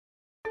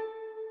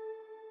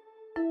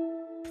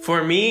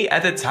For me,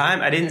 at the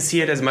time, I didn't see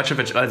it as much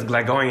of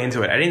like going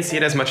into it. I didn't see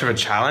it as much of a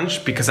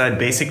challenge because I'd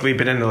basically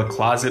been in the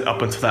closet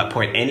up until that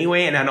point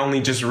anyway, and I'd only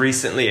just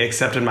recently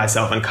accepted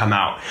myself and come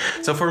out.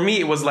 So for me,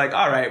 it was like,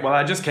 all right, well,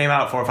 I just came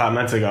out 4 or 5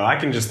 months ago. I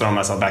can just throw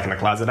myself back in the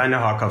closet. I know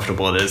how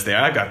comfortable it is there.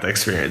 I got the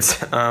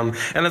experience. And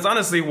that's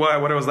honestly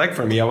what it was like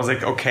for me. I was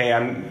like, okay,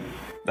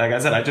 like I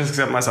said, I just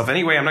accept myself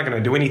anyway. I'm not going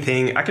to do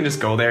anything. I can just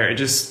go there and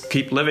just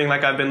keep living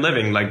like I've been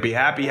living, like be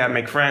happy,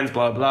 make friends,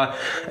 blah, blah,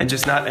 and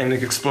just not and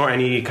explore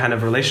any kind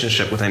of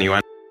relationship with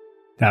anyone.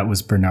 That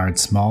was Bernard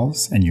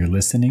Smalls, and you're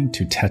listening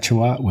to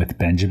Tetua with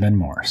Benjamin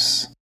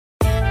Morse.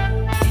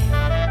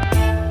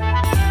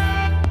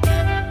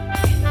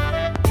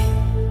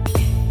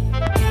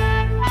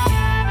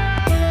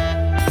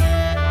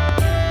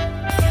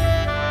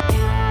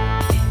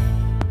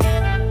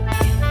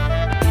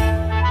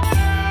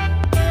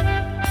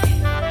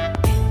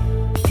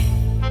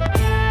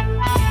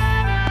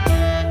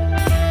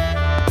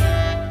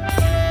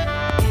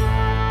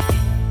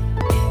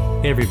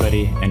 Hey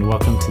everybody, and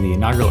welcome to the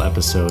inaugural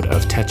episode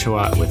of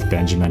Tetua with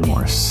Benjamin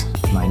Morse.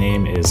 My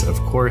name is, of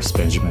course,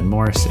 Benjamin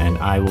Morse, and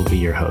I will be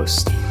your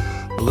host.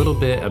 A little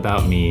bit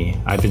about me.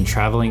 I've been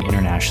traveling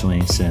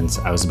internationally since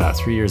I was about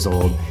 3 years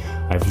old.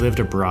 I've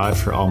lived abroad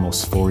for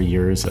almost 4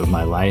 years of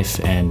my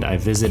life, and I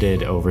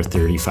visited over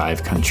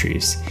 35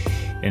 countries.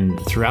 And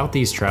throughout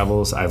these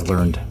travels, I've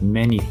learned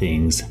many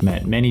things,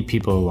 met many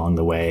people along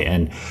the way,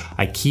 and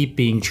I keep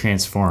being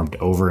transformed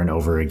over and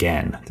over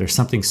again. There's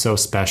something so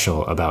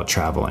special about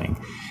traveling.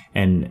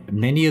 And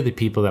many of the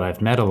people that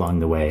I've met along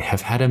the way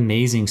have had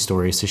amazing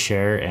stories to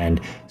share and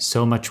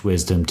so much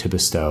wisdom to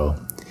bestow.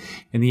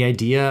 And the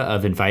idea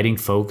of inviting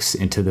folks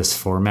into this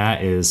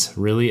format is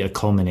really a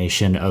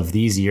culmination of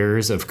these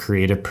years of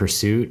creative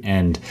pursuit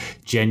and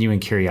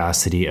genuine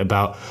curiosity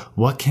about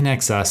what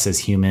connects us as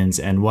humans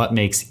and what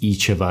makes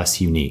each of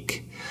us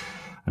unique.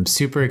 I'm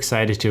super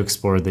excited to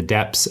explore the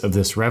depths of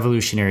this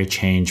revolutionary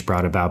change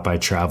brought about by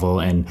travel,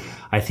 and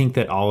I think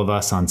that all of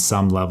us on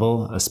some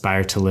level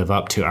aspire to live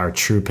up to our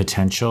true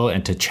potential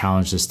and to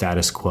challenge the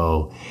status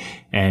quo.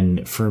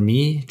 And for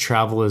me,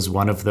 travel is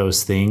one of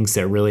those things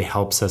that really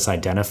helps us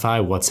identify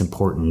what's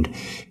important.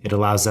 It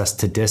allows us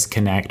to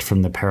disconnect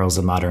from the perils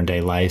of modern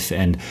day life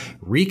and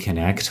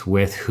reconnect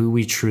with who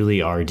we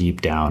truly are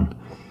deep down.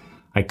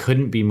 I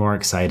couldn't be more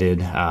excited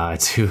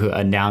to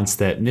announce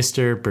that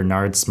Mr.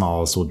 Bernard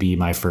Smalls will be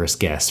my first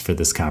guest for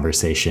this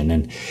conversation.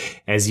 And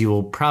as you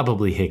will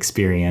probably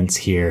experience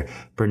here,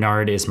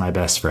 Bernard is my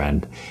best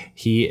friend.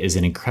 He is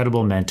an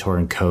incredible mentor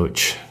and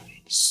coach,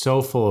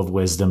 so full of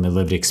wisdom and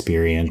lived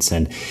experience,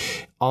 and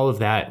all of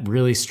that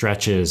really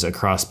stretches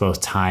across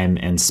both time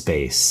and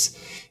space.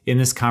 In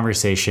this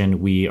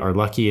conversation, we are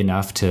lucky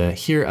enough to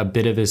hear a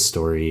bit of his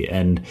story,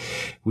 and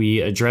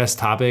we address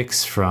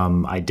topics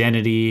from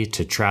identity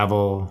to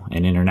travel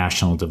and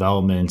international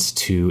development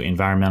to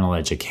environmental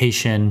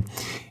education,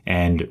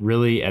 and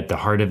really at the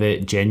heart of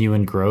it,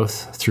 genuine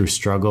growth through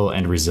struggle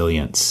and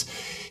resilience.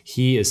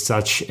 He is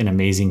such an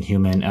amazing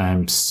human, and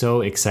I'm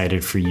so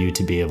excited for you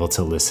to be able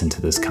to listen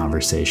to this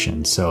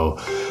conversation. So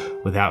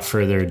without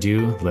further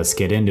ado, let's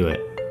get into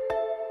it.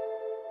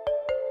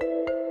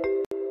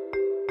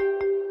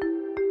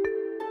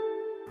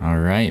 All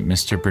right,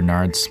 Mr.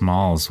 Bernard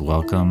Smalls,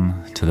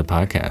 welcome to the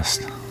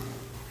podcast.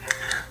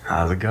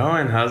 How's it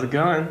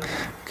going?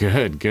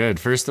 Good.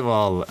 First of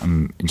all,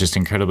 I'm just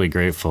incredibly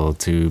grateful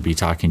to be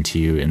talking to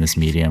you in this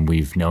medium.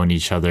 We've known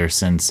each other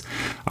since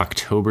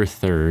October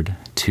 3rd,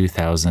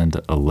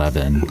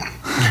 2011.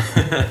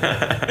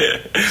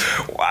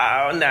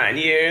 Wow, 9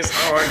 years.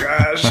 Oh my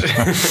gosh.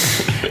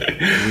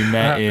 We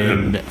met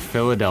in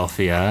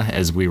Philadelphia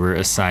as we were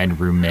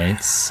assigned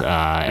roommates,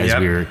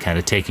 we were kind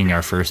of taking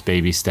our first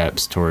baby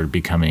steps toward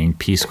becoming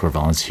Peace Corps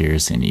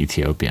volunteers in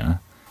Ethiopia.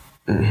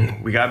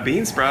 We got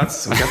bean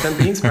sprouts. We got them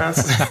bean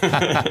sprouts.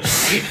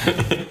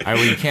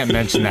 You can't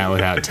mention that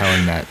without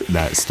telling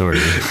that story.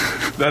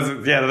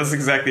 That's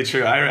exactly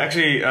true.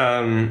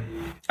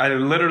 I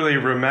literally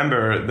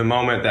remember the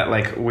moment that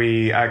I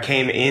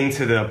came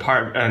into the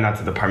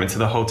to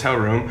the hotel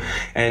room,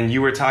 and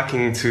you were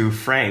talking to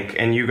Frank,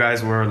 and you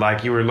guys were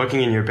you were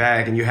looking in your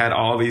bag, and you had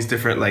all these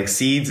different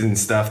seeds and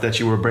stuff that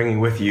you were bringing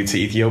with you to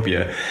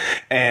Ethiopia.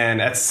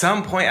 And at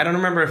some point, I don't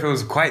remember if it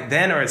was quite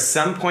then or at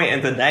some point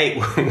in the night,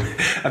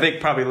 I think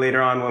probably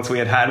later on, once we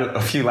had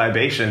a few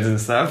libations and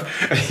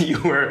stuff,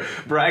 you were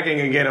bragging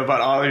again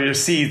about all of your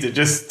seeds. It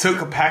just took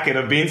a packet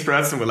of bean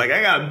sprouts and we're like,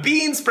 I got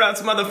bean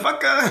sprouts,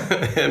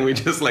 motherfucker. And we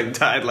just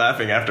died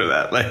laughing after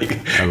that.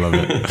 I love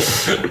it.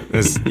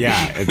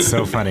 It's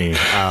so funny.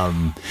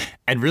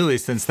 And really,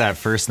 since that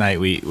first night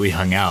we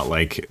hung out,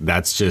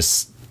 that's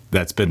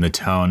been the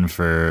tone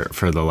for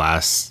the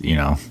last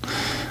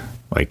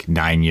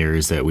 9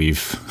 years that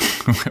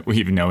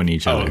we've known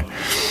each other.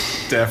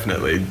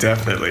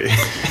 Definitely.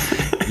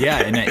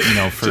 Yeah,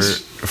 and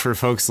for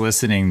folks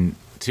listening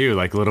too,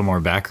 a little more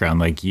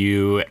background,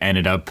 you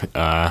ended up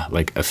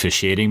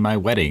officiating my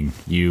wedding.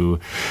 You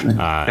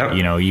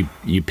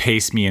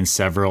paced me in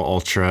several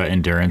ultra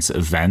endurance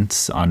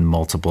events on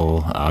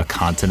multiple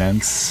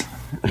continents.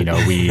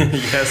 We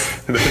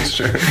yes, that's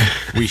true.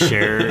 we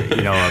share,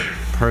 a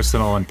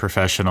personal and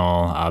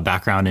professional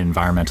background in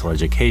environmental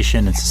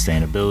education and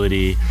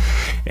sustainability.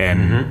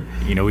 And,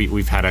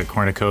 we've had a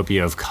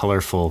cornucopia of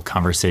colorful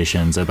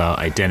conversations about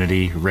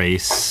identity,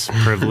 race,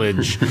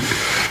 privilege,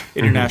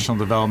 international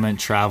development,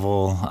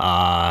 travel,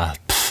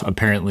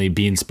 apparently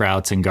bean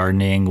sprouts and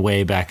gardening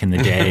way back in the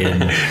day.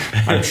 And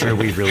I'm sure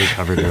we've really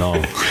covered it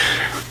all.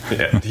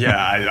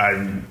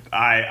 Yeah,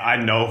 I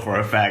know for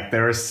a fact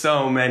there's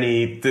so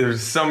many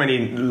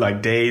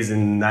like days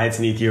and nights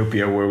in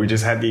Ethiopia where we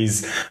just had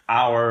these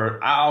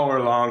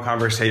hours long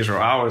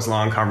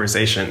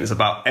conversations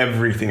about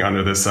everything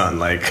under the sun.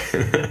 Like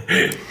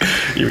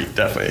you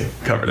definitely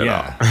covered it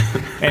all.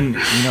 And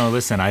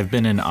listen, I've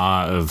been in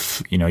awe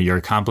of your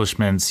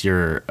accomplishments,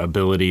 your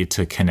ability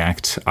to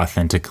connect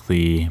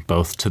authentically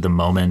both to the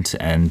moment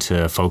and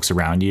to folks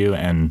around you,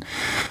 and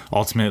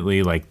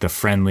ultimately like the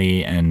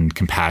friendly and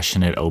compassionate,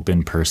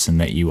 open person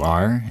that you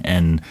are.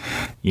 And,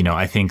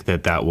 I think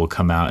that will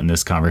come out in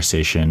this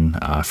conversation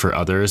for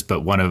others.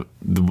 But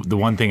the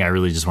one thing I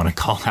really just want to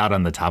call out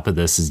on the top of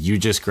this is you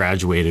just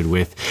graduated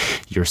with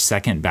your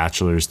second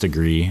bachelor's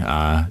degree,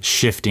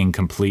 shifting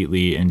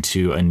completely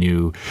into a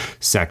new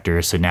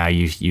sector. So now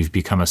you've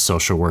become a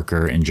social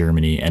worker in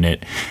Germany. And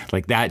it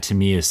like that to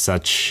me is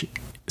such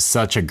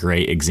a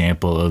great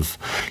example of,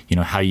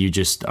 how you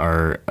just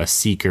are a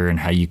seeker and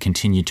how you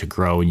continue to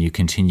grow and you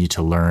continue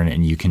to learn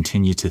and you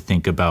continue to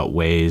think about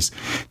ways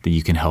that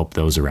you can help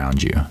those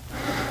around you.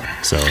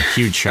 So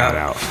huge shout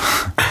out.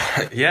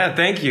 Yeah,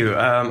 thank you.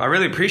 I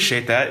really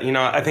appreciate that.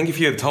 I think if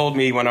you had told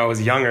me when I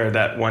was younger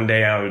that one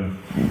day I would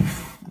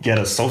get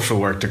a social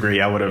work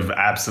degree, I would have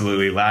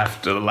absolutely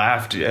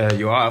laughed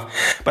you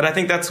off. But I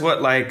think that's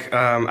what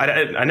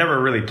I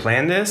never really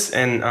planned this,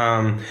 and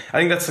I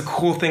think that's the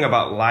cool thing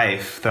about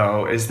life,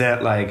 though, is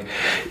that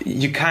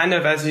you kind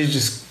of, as you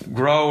just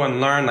grow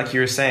and learn, like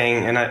you were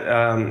saying, and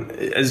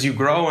as you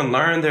grow and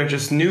learn, there are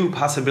just new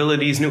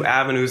possibilities, new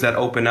avenues that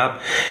open up.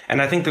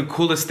 And I think the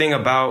coolest thing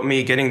about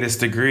me getting this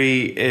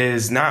degree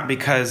is not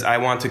because I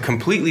want to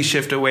completely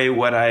shift away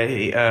what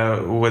I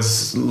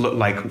was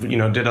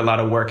did a lot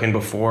of work in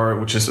before,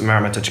 which is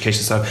environmental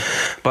education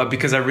stuff, but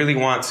because I really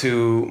want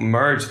to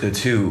merge the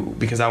two,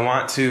 because I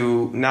want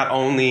to not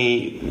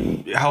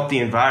only help the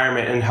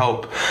environment and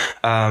help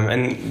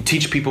and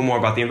teach people more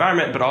about the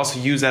environment, but also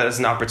use that as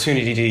an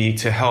opportunity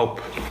to help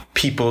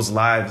people's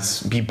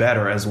lives be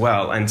better as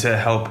well, and to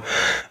help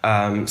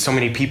so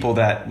many people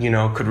that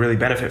could really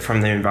benefit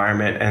from the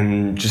environment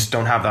and just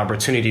don't have the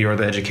opportunity or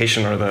the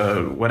education or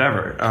the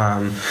whatever.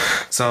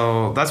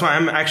 So that's why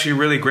I'm actually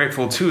really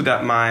grateful too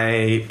that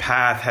my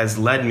path has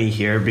led me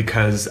here,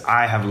 because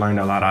I have learned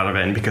a lot out of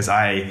it, and because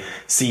I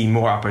see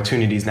more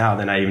opportunities now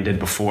than I even did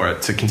before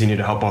to continue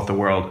to help both the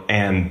world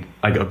and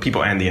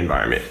people and the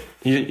environment.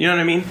 You know what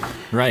I mean?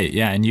 Right.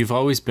 Yeah. And you've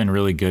always been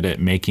really good at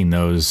making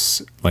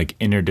those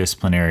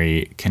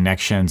interdisciplinary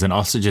connections, and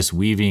also just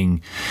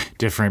weaving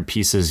different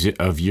pieces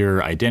of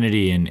your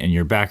identity and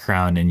your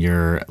background and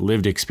your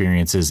lived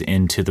experiences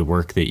into the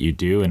work that you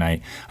do. And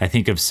I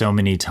think of so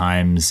many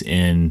times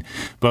in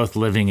both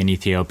living in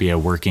Ethiopia,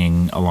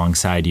 working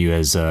alongside you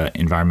as an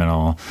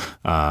environmental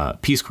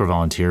Peace Corps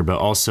volunteer, but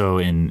also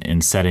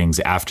in settings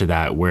after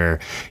that where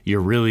you're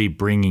really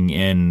bringing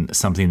in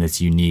something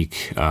that's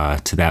unique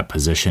to that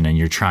position, and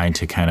you're trying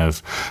to kind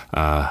of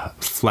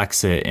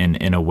flex it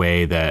in a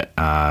way that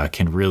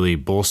can really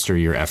bolster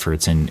your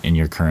efforts in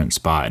your current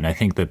spot. And I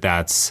think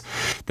that's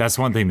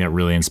one thing that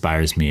really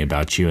inspires me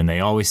about you. And they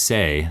always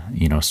say,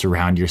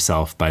 surround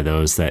yourself by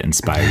those that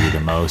inspire you the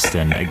most.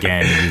 And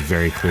again, you've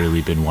very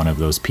clearly been one of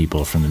those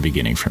people from the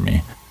beginning for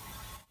me.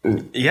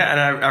 Yeah,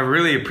 and I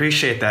really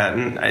appreciate that.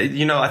 And,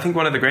 I think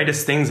one of the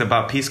greatest things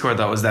about Peace Corps,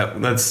 though, is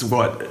that's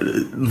what,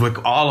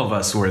 all of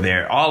us were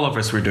there. All of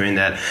us were doing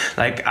that.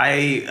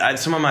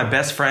 Some of my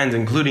best friends,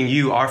 including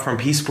you, are from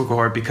Peace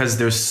Corps because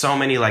there's so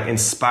many,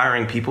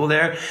 inspiring people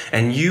there.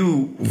 And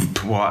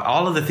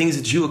all of the things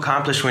that you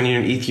accomplished when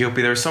you're in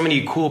Ethiopia, there are so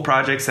many cool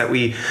projects that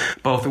we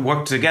both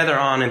worked together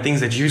on, and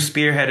things that you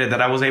spearheaded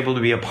that I was able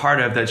to be a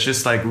part of, that's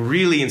just,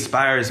 really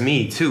inspires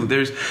me, too.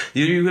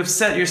 You have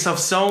set yourself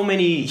so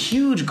many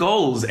huge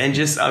goals and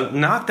just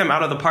knock them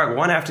out of the park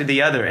one after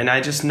the other. And I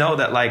just know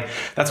that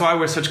that's why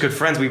we're such good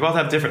friends. We both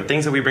have different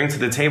things that we bring to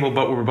the table,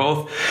 but we're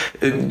both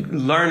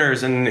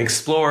learners and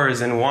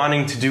explorers and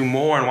wanting to do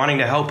more and wanting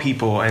to help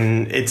people.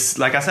 And it's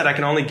like I said, I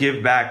can only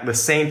give back the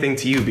same thing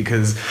to you,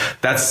 because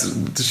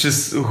it's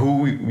just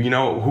who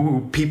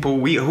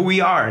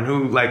we are, and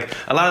who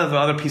a lot of the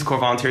other Peace Corps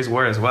volunteers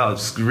were as well.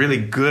 Just really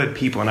good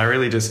people. And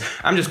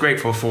I'm just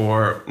grateful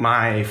for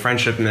my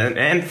friendship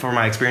and for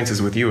my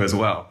experiences with you as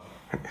well.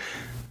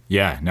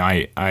 Yeah, no,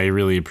 I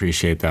really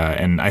appreciate that.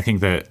 And I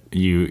think that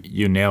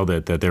you nailed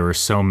it, that there were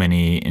so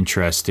many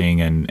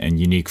interesting and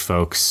unique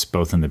folks,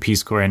 both in the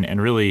Peace Corps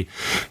and really,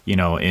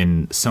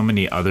 in so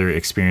many other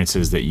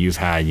experiences that you've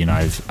had.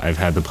 I've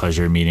had the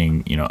pleasure of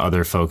meeting,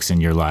 other folks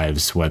in your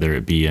lives, whether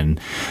it be in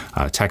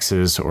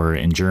Texas or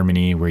in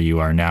Germany where you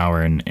are now,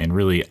 or in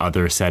really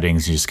other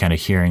settings, just kind of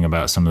hearing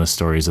about some of the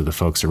stories of the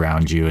folks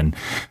around you. And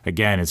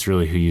again, it's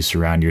really who you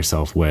surround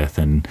yourself with.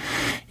 And,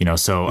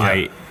 so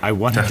yeah, I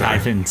want to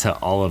dive into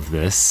all of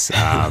this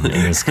in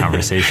this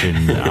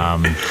conversation.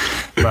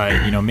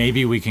 But,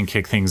 maybe we can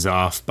kick things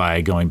off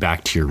by going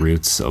back to your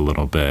roots a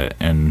little bit.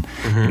 And,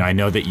 I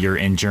know that you're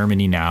in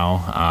Germany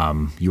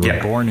now. You were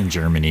born in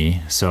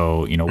Germany.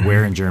 So,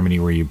 where in Germany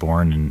were you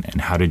born,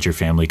 and how did your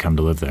family come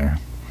to live there?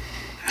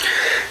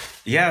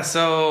 Yeah,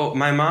 so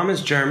my mom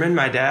is German.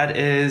 My dad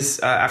is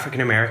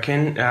African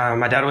American.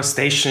 My dad was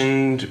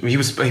stationed. He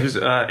was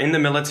in the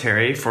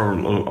military for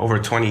over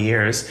 20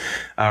 years,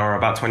 or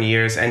about 20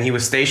 years, and he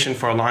was stationed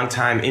for a long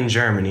time in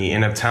Germany,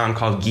 in a town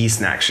called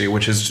Gießen, actually,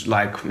 which is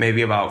like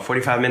maybe about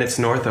 45 minutes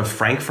north of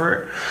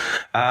Frankfurt.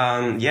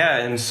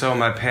 And so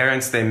my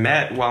parents, they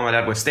met while my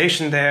dad was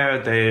stationed there.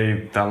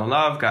 They fell in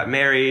love, got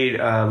married,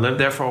 lived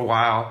there for a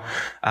while,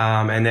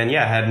 and then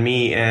had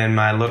me and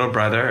my little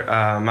brother.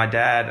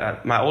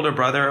 My older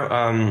brother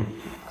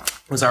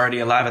was already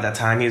alive at that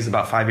time. He was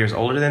about 5 years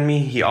older than me.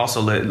 He also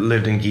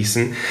lived in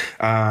Gießen,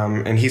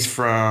 and he's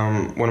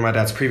from one of my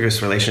dad's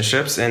previous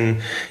relationships.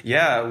 And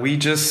we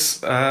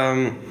just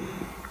had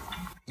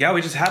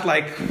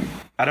like,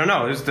 I don't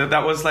know.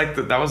 That was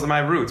my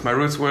roots. My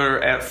roots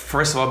were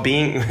first of all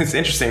it's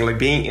interesting, like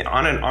being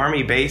on an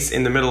army base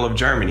in the middle of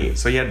Germany.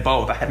 So you had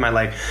both. I had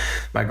my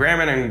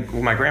grandma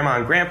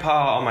and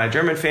grandpa, all my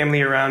German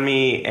family around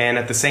me, and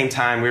at the same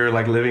time we were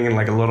like living in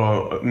like a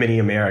little mini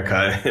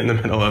America in the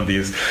middle of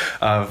of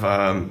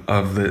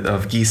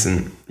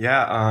Gießen.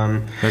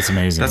 Yeah, that's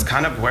amazing. That's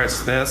kind of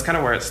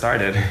where it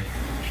started.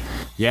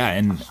 Yeah,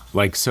 and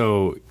like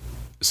so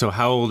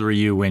how old were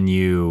you when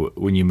you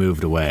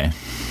moved away?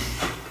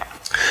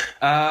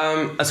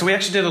 So we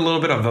actually did a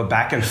little bit of a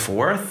back and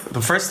forth.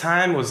 The first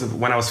time was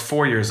when I was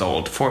 4 years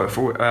old.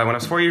 When I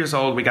was 4 years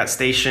old, we got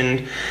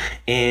stationed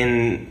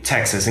in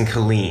Texas, in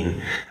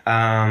Killeen.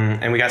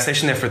 And we got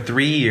stationed there for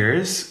 3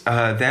 years.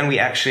 Then we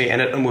actually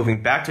ended up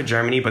moving back to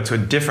Germany, but to a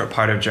different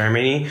part of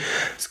Germany.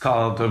 It's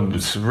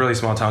a really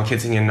small town,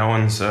 Kitzingen. No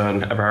one's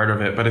ever heard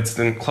of it, but it's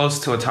close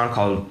to a town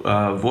called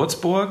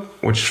Würzburg,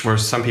 which for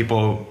some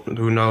people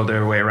who know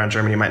their way around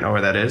Germany might know where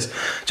that is,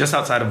 just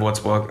outside of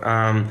Würzburg.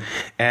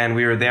 And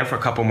we were there for a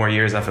couple more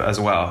years as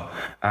well.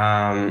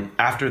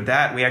 After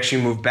that, we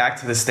actually moved back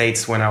to the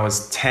States when I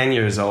was 10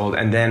 years old,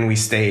 and then we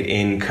stayed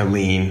in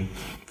Killeen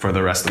for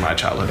the rest of my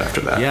childhood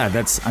after that. Yeah,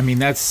 that's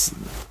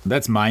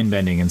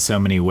mind-bending in so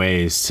many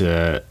ways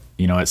to,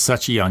 at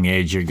such a young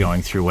age, you're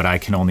going through what I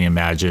can only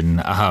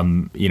imagine,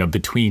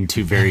 between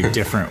two very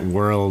different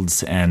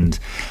worlds. And,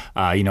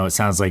 it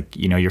sounds like,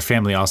 your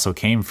family also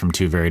came from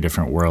two very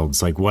different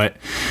worlds. Like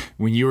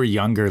when you were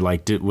younger,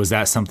 like, was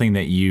that something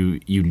that you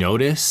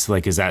noticed?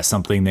 Like, is that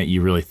something that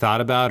you really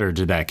thought about, or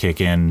did that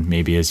kick in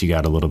maybe as you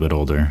got a little bit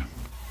older?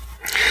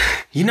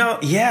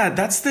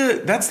 That's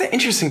the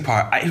interesting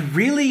part.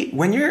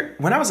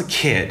 When I was a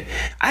kid,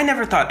 I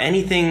never thought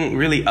anything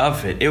really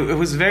of it. It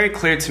was very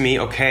clear to me,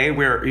 okay,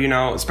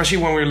 especially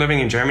when we were living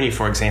in Germany,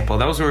 for example,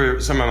 those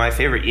were some of my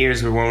favorite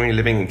years when we were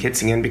living in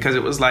Kitzingen, because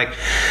it was like,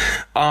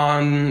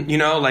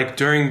 like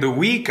during the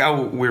week,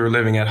 we were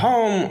living at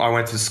home. I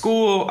went to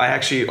school. I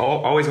actually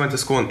always went to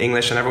school in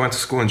English. I never went to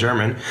school in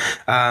German.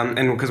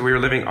 And because we were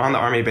living on the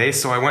army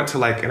base. So I went to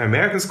like an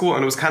American school,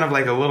 and it was kind of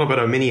like a little bit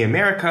of mini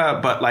America,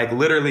 but like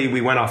literally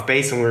we went off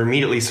base and we were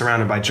immediately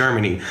surrounded by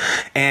Germany.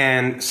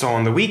 And so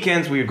on the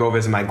weekends, we would go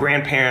visit my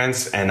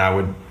grandparents, and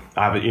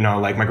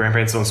like my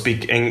grandparents don't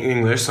speak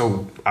English,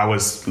 so I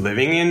was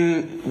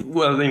visiting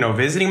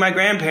my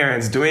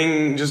grandparents,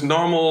 doing just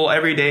normal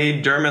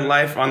everyday German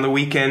life on the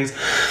weekends.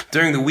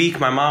 During the week,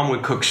 my mom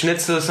would cook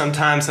schnitzel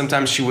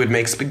sometimes she would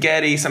make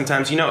spaghetti,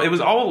 sometimes, it was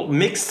all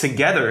mixed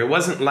together. It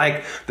wasn't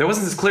like, there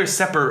wasn't this clear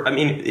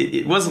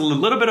it was a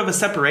little bit of a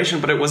separation,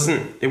 but it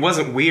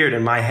wasn't weird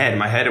in my head. In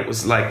my head, it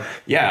was like,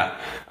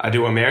 I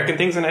do American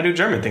things and I do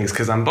German things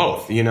because I'm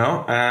both, It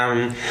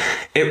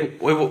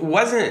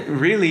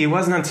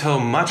wasn't until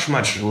much,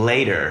 much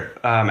later,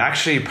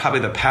 actually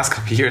probably the past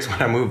couple of years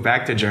when I moved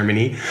back to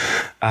Germany,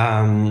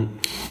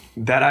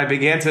 that I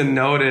began to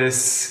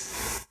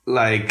notice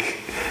like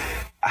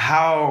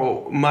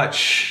how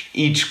much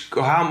each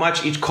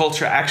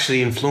culture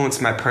actually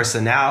influenced my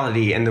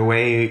personality and the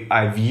way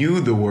I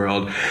view the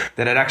world,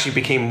 that it actually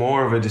became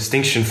more of a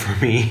distinction for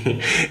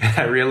me. And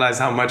I realized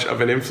how much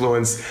of an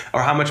influence,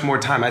 or how much more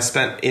time I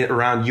spent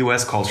around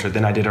US culture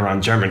than I did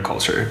around German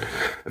culture.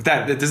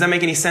 Does that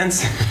make any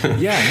sense?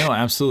 Yeah, no,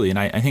 absolutely. And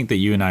I think that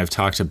you and I have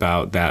talked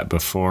about that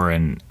before,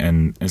 and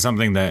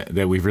something that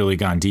we've really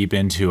gone deep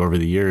into over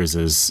the years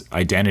is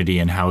identity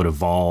and how it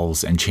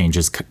evolves and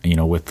changes,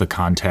 with the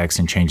context,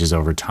 and changes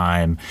over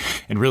time.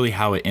 And really really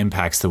how it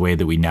impacts the way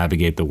that we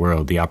navigate the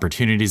world, the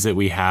opportunities that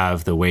we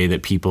have, the way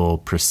that people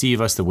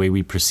perceive us, the way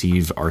we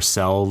perceive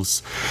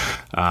ourselves.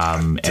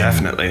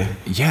 Definitely.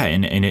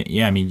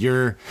 I mean,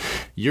 your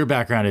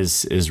background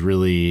is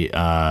really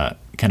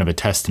kind of a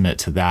testament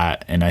to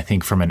that. And I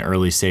think from an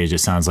early stage, it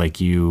sounds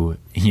like you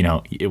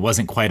know, it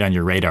wasn't quite on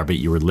your radar, but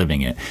you were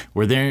living it.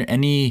 Were there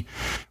any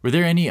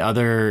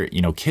other,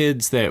 you know,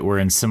 kids that were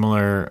in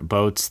similar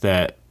boats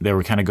that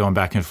were kind of going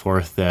back and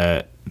forth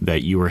that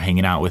you were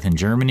hanging out with in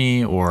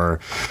Germany?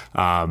 Or,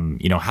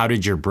 you know, how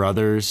did your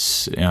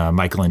brothers,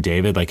 Michael and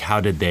David, like,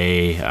 how did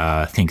they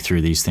think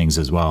through these things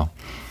as well?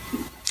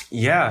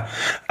 Yeah.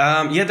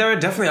 There were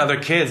definitely other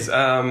kids.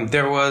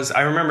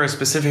 I remember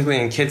specifically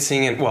in kids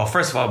singing, well,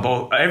 first of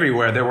all,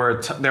 everywhere, there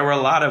were a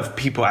lot of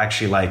people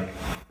actually like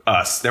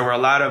us. There were a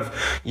lot of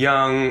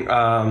young,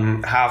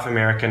 half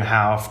American,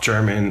 half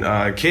German,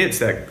 kids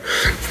that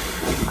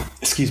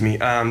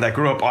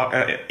grew up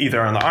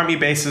either on the army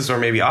bases or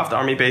maybe off the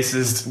army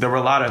bases. There were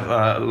a lot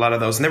of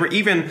those, and there were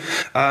even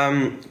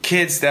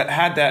kids that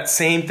had that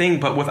same thing,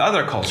 but with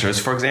other cultures.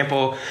 For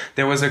example,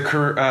 there was a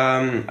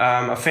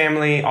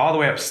family all the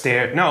way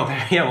upstairs.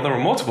 There were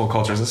multiple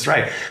cultures. That's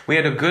right. We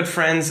had a good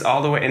friends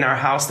all the way in our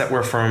house that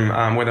were from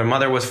where their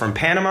mother was from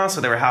Panama,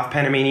 so they were half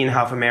Panamanian,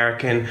 half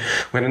American.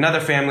 We had another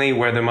family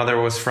where the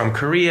mother was from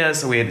Korea,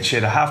 so she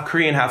had a half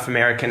Korean, half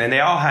American, and they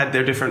all had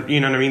their different. You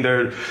know what I mean?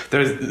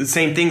 There's the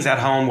same things at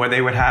home where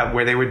they would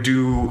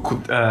do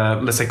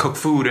let's say cook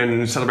food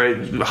and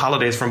celebrate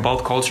holidays from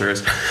both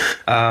cultures.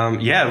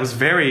 It was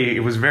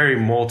very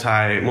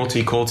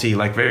multi-culti,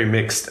 like very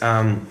mixed.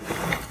 And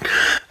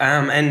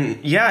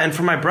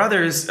for my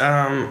brothers,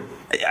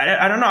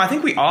 I don't know. I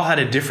think we all had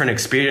a different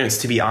experience,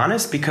 to be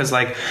honest, because,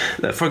 like,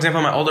 for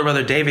example, my older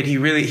brother David,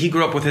 he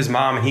grew up with his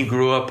mom, and he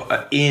grew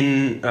up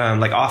in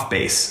like off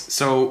base.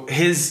 So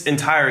his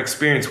entire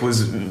experience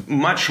was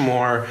much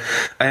more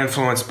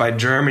influenced by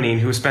Germany,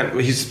 and he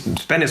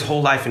spent his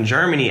whole life in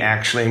Germany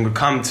actually, and would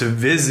come to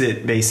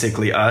visit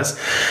basically us.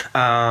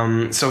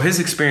 So his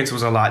experience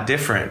was a lot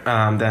different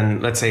than,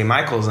 let's say,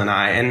 Michael's and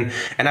I. And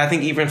I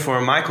think even for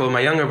Michael,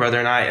 my younger brother,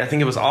 and I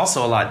think it was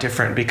also a lot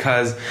different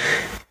because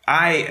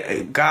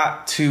I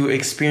got to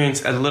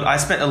experience I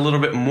spent a little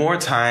bit more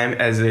time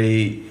as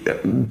a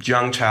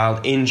young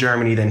child in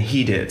Germany than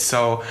he did.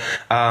 So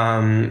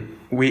I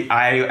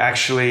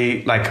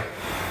actually, like,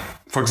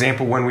 for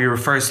example, when we were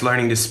first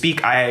learning to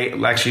speak,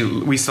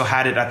 we still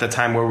had it at the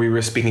time where we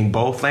were speaking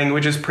both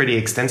languages pretty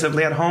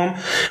extensively at home.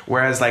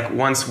 Whereas, like,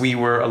 once we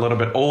were a little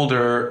bit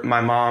older,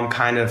 my mom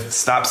kind of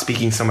stopped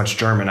speaking so much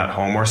German at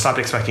home, or stopped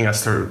expecting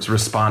us to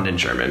respond in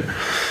German.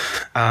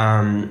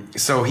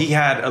 So he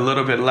had a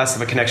little bit less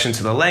of a connection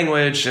to the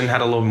language and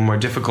had a little bit more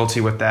difficulty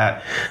with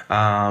that.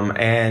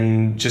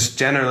 And just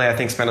generally, I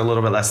think, spent a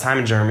little bit less time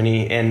in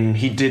Germany, and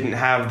he didn't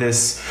have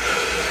this,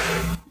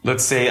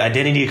 let's say,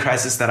 identity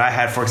crisis that I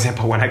had, for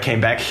example, when I came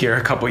back here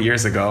a couple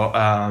years ago.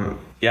 I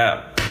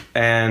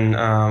don't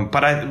know.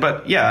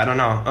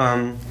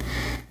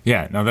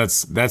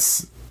 That's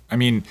I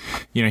mean,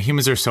 you know,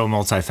 humans are so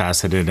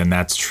multifaceted, and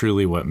that's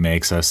truly what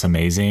makes us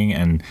amazing.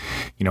 And,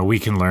 you know, we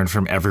can learn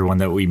from everyone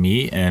that we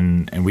meet,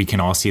 and we can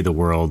all see the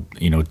world,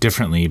 you know,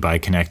 differently by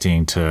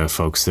connecting to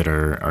folks that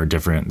are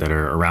different, that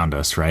are around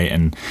us. Right.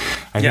 And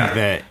I think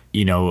that,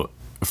 you know,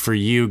 for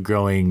you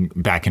growing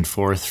back and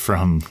forth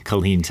from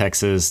Killeen,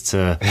 Texas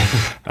to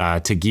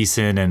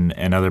Gießen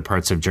and other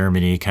parts of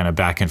Germany, kind of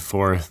back and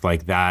forth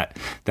like that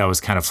was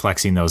kind of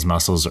flexing those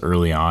muscles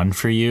early on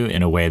for you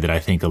in a way that I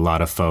think a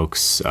lot of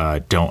folks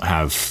don't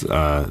have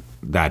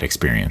that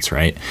experience,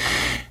 right?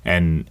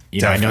 And,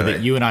 you know, I know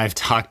that you and I have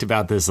talked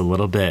about this a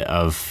little bit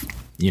of,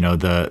 you know,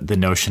 the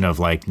notion of,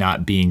 like,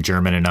 not being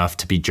German enough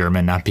to be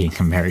German, not being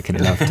American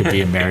enough to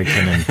be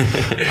American. And,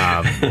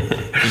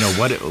 you know,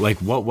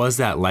 what was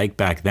that like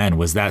back then?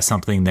 Was that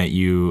something that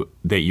you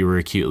were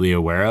acutely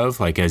aware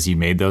of, like, as you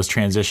made those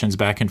transitions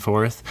back and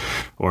forth?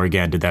 Or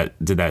again, did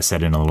that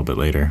set in a little bit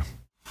later?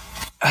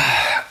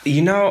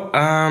 You know,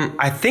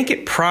 I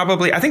think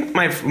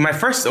my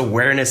first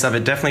awareness of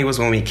it definitely was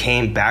when we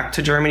came back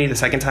to Germany the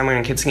second time we were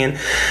in Kitzingen.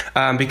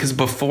 Because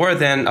before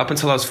then, up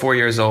until I was 4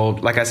 years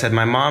old, like I said,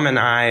 my mom and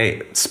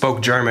I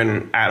spoke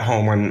German at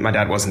home when my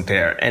dad wasn't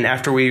there. And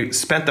after we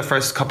spent the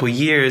first couple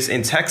years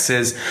in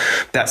Texas,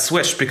 that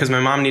switched because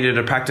my mom needed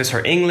to practice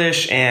her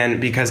English,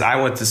 and because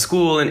I went to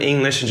school in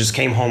English and just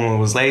came home and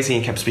was lazy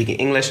and kept speaking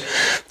English.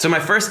 So my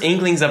first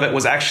inklings of it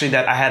was actually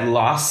that I had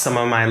lost some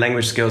of my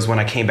language skills when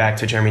I came back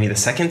to Germany the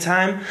second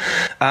time.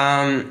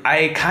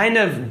 I kind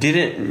of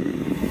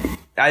didn't.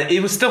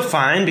 It was still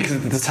fine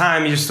because at the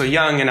time you're still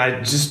young, and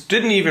I just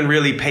didn't even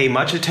really pay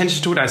much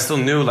attention to it. I still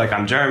knew, like,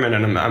 I'm German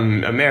and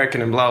I'm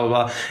American and blah, blah,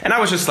 blah. And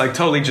I was just, like,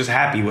 totally just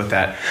happy with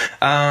that.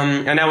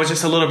 And I was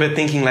just a little bit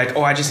thinking, like,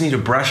 oh, I just need to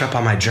brush up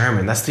on my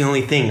German. That's the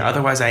only thing.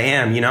 Otherwise I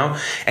am, you know?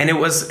 And it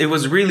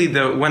was really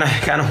when I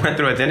kind of went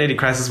through identity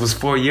crisis was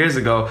 4 years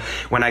ago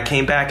when I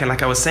came back. And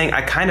like I was saying,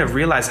 I kind of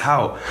realized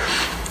how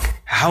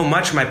how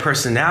much my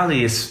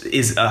personality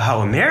is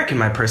how American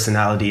my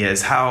personality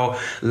is, how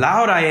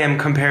loud I am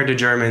compared to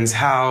Germans,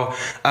 how,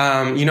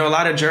 a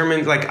lot of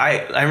Germans, like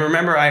I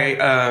remember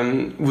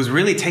I was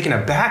really taken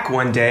aback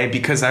one day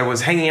because I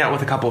was hanging out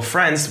with a couple of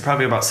friends,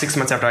 probably about 6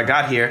 months after I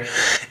got here.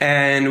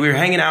 And we were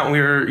hanging out and we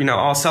were,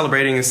 all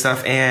celebrating and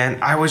stuff.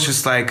 And I was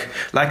just like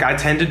I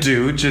tend to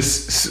do,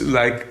 just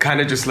like, kind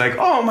of just like,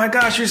 oh my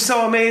gosh, you're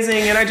so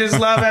amazing. And I just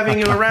love having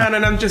you around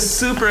and I'm just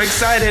super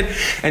excited.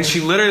 And she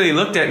literally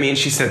looked at me and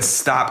she said,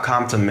 stop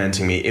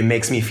complimenting me. It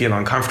makes me feel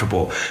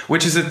uncomfortable,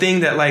 which is a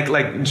thing that like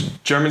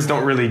Germans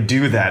don't really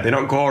do that. They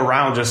don't go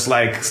around just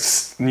like,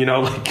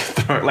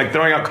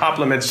 throwing out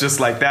compliments just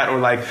like that, or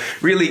like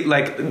really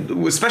like,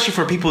 especially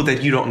for people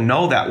that you don't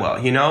know that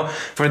well,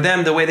 for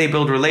them, the way they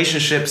build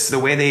relationships, the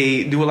way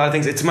they do a lot of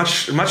things, it's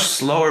much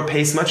slower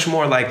pace, much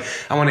more like,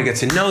 I want to get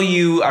to know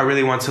you. I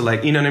really want to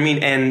like, you know what I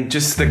mean? And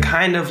just the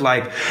kind of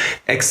like,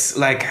 how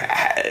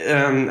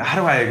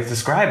do I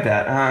describe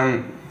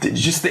that?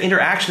 Just the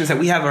interactions that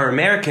we have are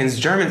Americans,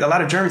 Germans, a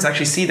lot of Germans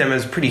actually see them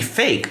as pretty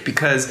fake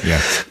because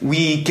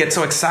we get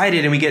so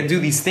excited and we do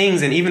these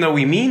things. And even though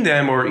we mean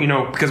them, or,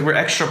 because we're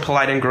extra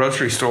polite in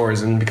grocery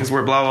stores and because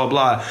we're blah, blah,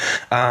 blah,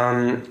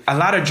 a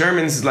lot of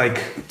Germans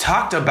like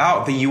talked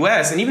about the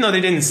US. And even though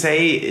they didn't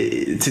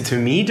say to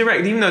me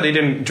directly, even though they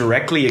didn't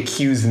directly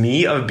accuse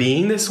me of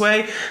being this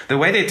way, the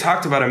way they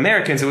talked about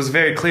Americans, it was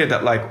very clear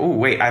that like, oh,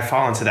 wait, I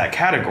fall into that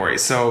category.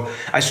 So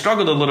I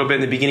struggled a little bit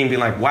in the beginning being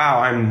like,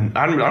 wow, I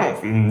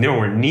don't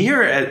nowhere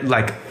near at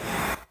like,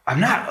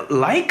 I'm not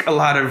like a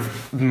lot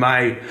of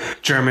my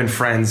German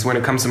friends when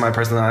it comes to my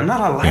personality.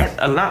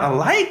 I'm not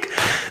like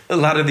a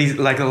lot of these,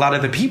 like a lot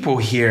of the people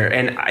here.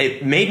 And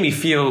it made me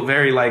feel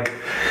very like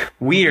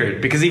weird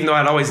because even though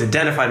I'd always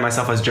identified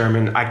myself as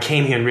German, I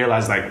came here and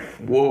realized like,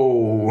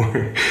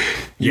 whoa,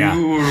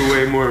 you were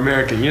way more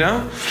American,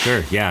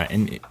 Sure. Yeah.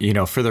 And,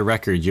 for the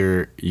record,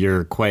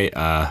 you're quite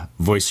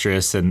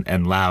boisterous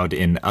and loud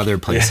in other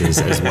places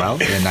as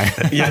well. And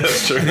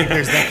that's true. I think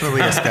there's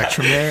definitely a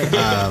spectrum there.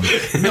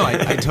 No,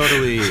 I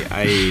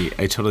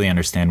totally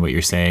understand what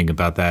you're saying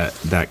about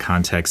that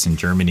context in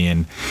Germany.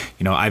 And,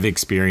 I've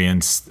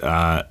experienced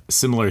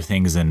similar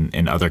things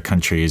in other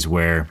countries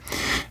where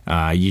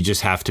you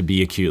just have to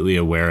be acutely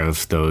aware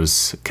of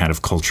those kind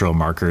of cultural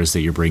markers that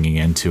you're bringing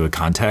into a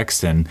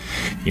context. And,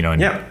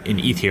 in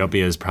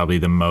Ethiopia is probably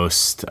the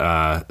most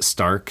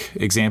stark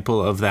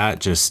example of that.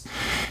 Just,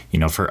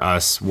 for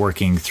us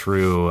working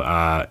through,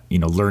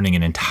 learning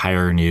an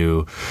entire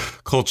new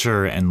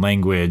culture and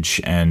language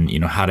and,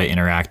 how to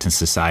interact in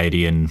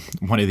society. And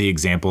one of the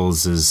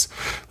examples is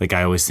like,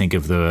 I always think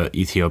of the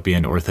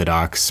Ethiopian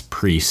Orthodox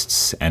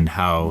priests and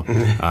how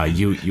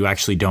you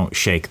actually don't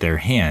shake their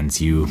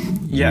hands. You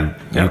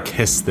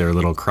kiss their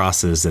little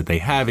crosses that they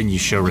have and you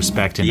show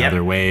respect in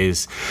other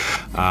ways.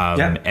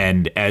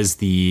 And as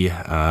the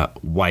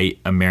white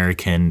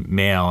American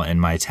male in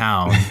my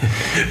town,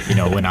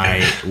 when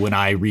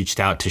I reached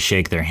out to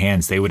shake their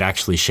hands, they would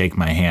actually shake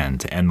my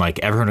hand. And like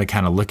everyone would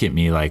kind of look at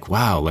me like,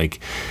 wow, like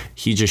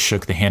he just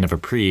shook the hand of a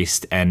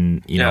priest.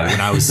 And, when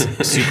I was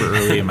super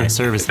early in my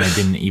service and I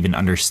didn't even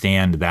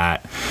understand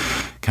that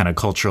kind of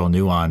cultural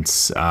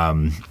nuance,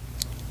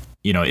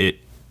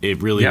 it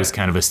really was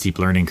kind of a steep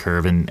learning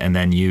curve. And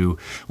then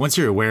once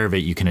you're aware of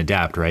it, you can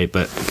adapt, right?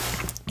 But,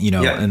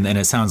 and then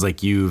it sounds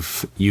like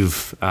you've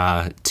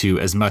to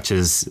as much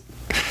as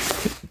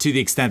to the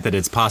extent that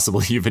it's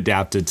possible, you've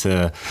adapted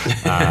to,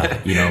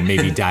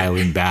 maybe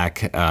dialing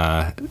back,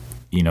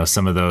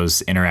 some of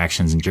those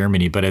interactions in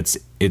Germany. But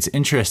it's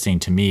interesting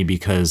to me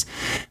because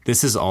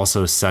this is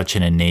also such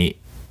an innate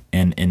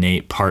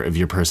part of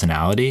your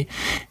personality,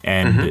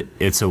 and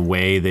it's a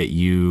way that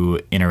you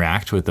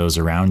interact with those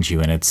around you,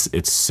 and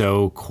it's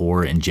so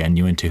core and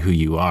genuine to who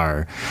you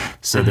are.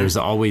 So there's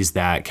always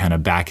that kind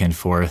of back and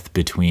forth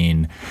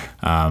between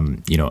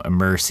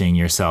immersing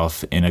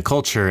yourself in a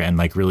culture and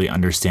like really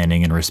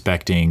understanding and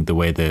respecting the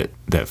way that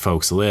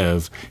folks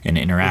live and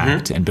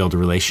interact and build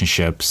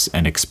relationships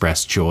and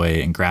express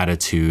joy and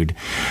gratitude,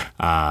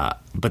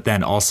 but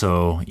then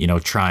also,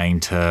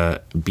 trying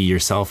to be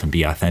yourself and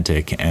be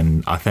authentic.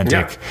 And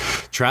authentic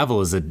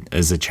travel is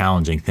a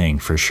challenging thing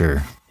for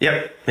sure.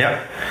 Yep.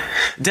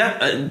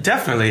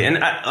 Definitely. And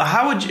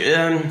how would you,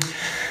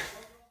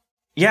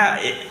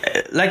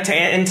 to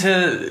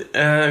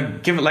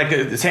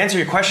answer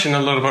your question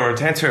a little bit, or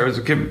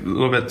to give a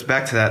little bit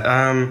back to that.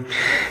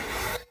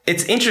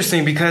 It's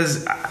interesting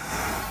because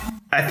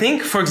I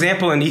think, for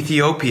example, in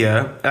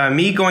Ethiopia,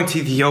 me going to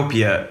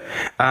Ethiopia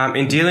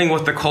and dealing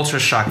with the culture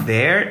shock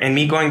there, and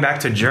me going back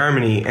to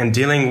Germany and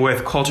dealing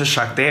with culture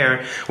shock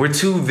there were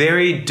two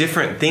very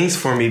different things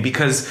for me.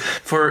 Because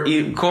for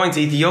going to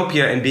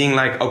Ethiopia and being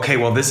like, okay,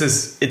 well,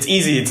 it's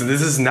easy.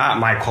 This is not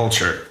my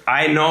culture.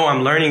 I know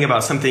I'm learning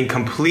about something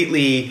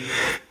completely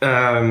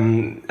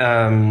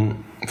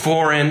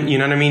foreign, you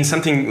know what I mean?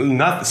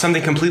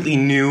 Something completely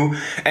new.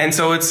 And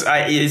so it's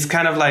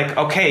kind of like,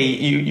 okay,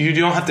 you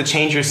don't have to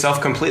change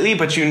yourself completely,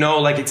 but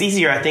like it's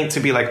easier, I think, to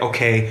be like,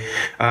 okay,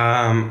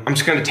 I'm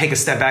just going to take a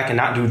step back and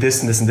not do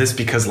this and this and this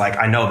because like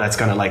I know that's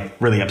going to like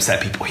really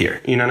upset people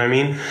here. You know what I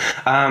mean?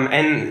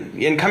 And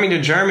in coming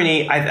to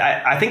Germany,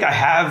 I think I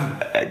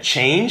have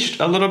changed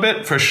a little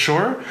bit for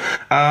sure.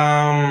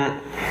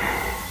 And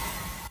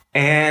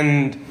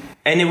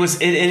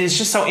it is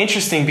just so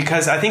interesting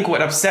because I think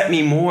what upset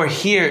me more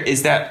here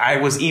is that I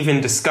was even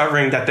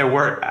discovering that there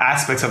were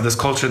aspects of this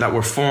culture that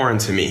were foreign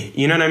to me.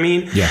 You know what I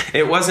mean? Yeah.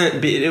 It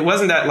wasn't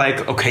that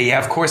like, okay, yeah,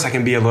 of course I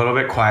can be a little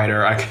bit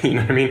quieter. You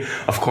know what I mean?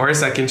 Of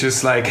course I can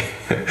just like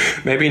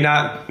maybe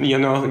not,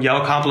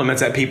 yell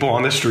compliments at people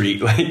on the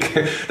street. Like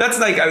that's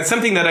like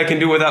something that I can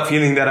do without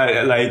feeling that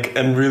I like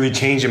am really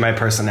changing my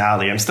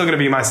personality. I'm still going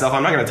to be myself.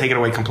 I'm not going to take it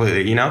away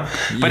completely,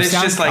 But it's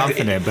just like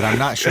confident, but I'm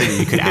not sure that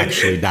you could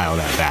actually dial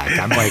that back.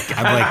 I'm like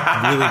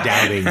really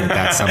doubting that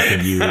that's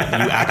something you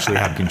actually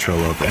have control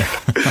over.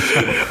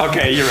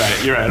 Okay, you're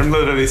right. I'm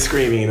literally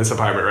screaming in this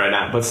apartment right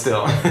now, but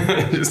still,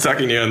 just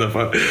talking to you on the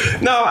phone.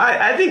 No,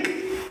 I think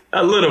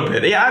a little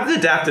bit. Yeah, I've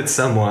adapted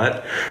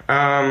somewhat.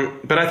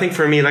 But I think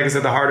for me, like I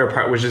said, the harder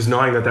part was just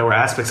knowing that there were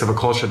aspects of a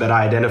culture that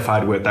I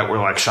identified with that were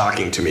like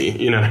shocking to me.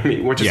 You know what I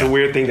mean? Which is a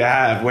weird thing to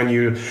have when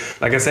you,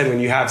 like I said, when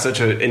you have such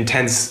an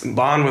intense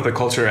bond with a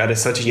culture at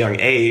such a young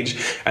age,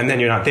 and then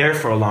you're not there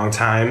for a long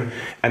time,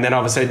 and then all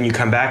of a sudden you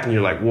come back and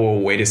you're like, whoa,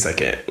 wait a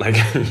second. Like,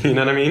 you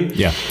know what I mean?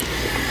 Yeah.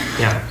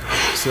 Yeah.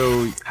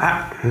 So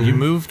you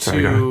moved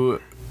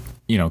to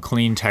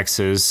Killeen,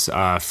 Texas,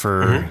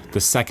 for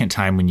the second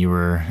time when you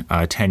were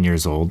 10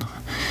 years old.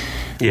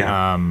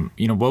 Yeah.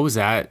 What was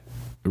that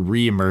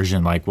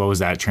re-immersion like? What was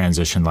that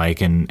transition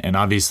like? And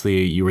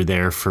obviously you were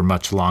there for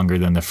much longer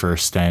than the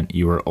first stint.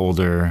 You were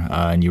older,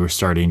 and you were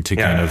starting to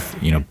kind of,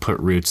 put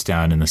roots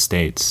down in the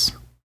States.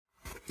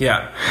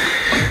 Yeah.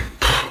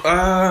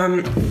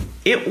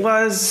 It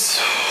was,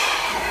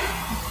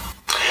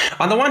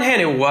 on the one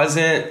hand, it was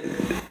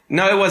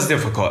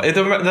difficult.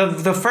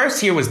 The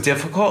first year was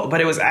difficult,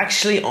 but it was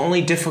actually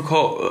only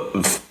difficult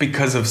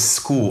because of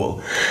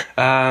school.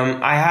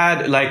 I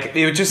had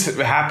it just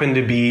happened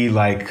to be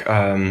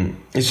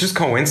it's just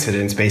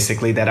coincidence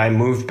basically that I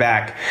moved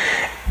back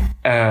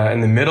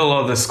in the middle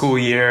of the school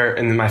year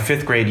in my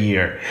 5th grade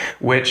year,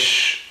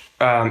 which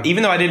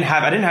even though I didn't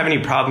have any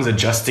problems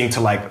adjusting to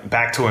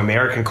back to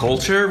American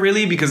culture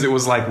really, because it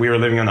was like we were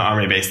living on the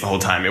army base the whole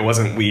time. It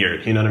wasn't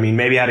weird. You know what I mean?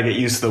 Maybe I had to get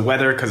used to the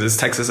weather because it's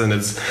Texas and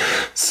it's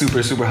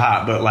super, super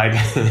hot. But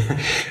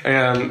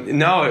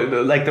no,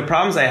 the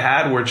problems I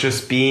had were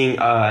just being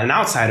an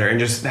outsider and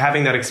just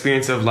having that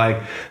experience of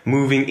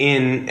moving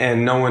in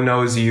and no one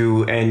knows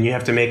you and you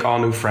have to make all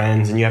new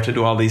friends and you have to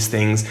do all these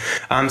things.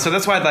 So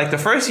that's why the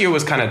first year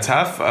was kind of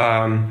tough.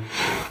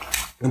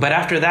 But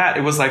after that,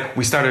 it was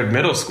we started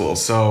middle school.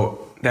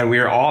 So then we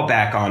were all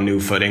back on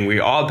new footing. We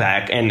were all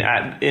back. And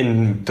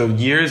in the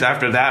years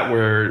after that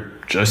were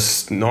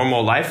just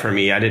normal life for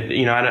me. I did,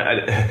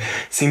 it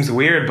seems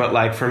weird,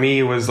 but for me,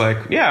 it was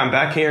yeah, I'm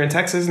back here in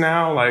Texas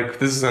now.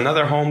 This is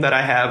another home that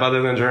I have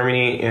other than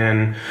Germany.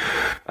 And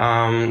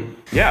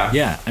yeah.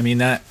 Yeah. I mean,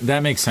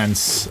 that makes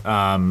sense.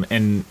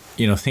 And,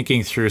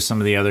 thinking through some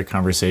of the other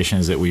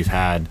conversations that we've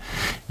had,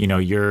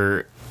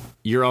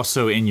 you're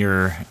also in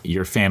your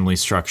family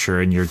structure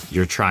and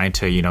you're trying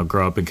to,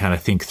 grow up and kind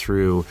of think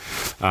through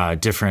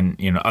different,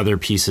 other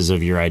pieces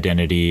of your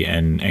identity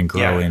and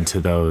grow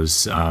into those.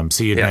 So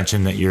you had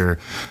mentioned that your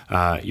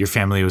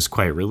family was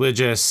quite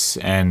religious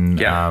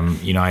and,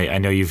 I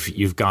know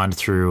you've gone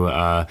through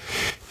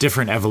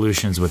different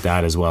evolutions with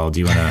that as well. Do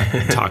you want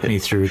to talk me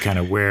through kind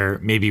of where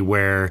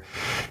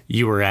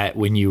you were at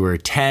when you were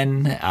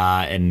 10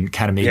 and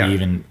kind of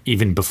maybe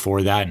even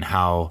before that and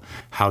how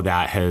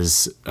that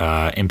has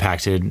impacted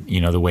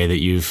the way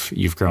that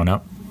you've grown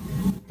up?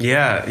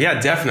 Yeah,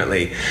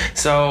 definitely.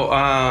 So,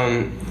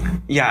 I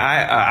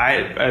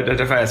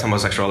identify as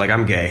homosexual.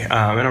 I'm gay, and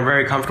I'm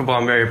very comfortable.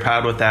 I'm very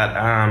proud with that.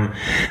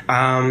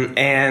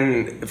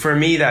 And for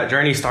me, that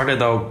journey started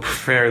though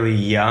fairly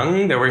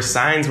young. There were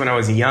signs when I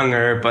was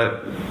younger,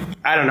 but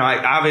I don't know.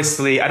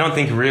 I don't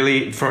think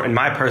really, in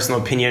my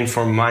personal opinion,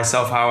 for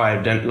myself, there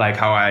are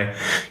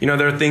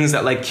things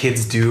that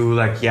kids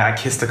do. I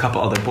kissed a couple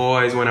other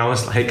boys when I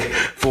was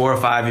 4 or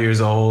 5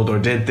 years old, or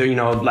did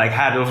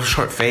had a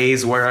short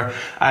phase where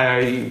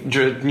I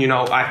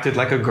acted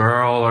like a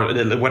girl or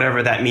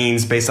whatever that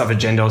means based off of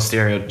gender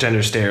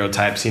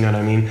stereotypes. You know what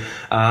I mean?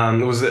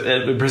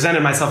 It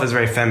presented myself as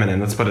very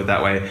feminine. Let's put it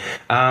that way.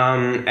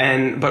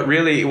 But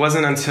really, it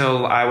wasn't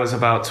until I was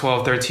about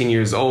 12, 13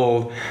 years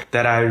old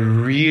that I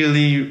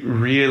really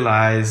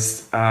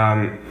realized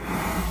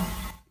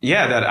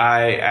yeah, that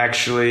I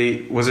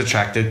actually was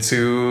attracted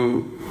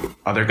to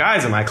other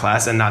guys in my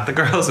class and not the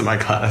girls in my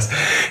class.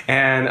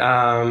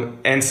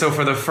 And so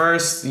for the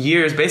first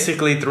years,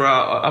 basically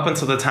throughout, up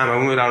until the time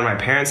I moved out of my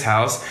parents'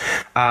 house,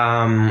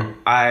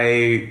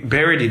 I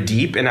buried it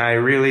deep, and I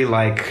really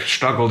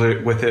struggled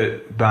with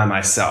it by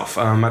myself.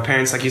 My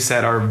parents, like you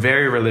said, are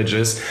very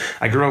religious.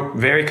 I grew up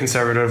very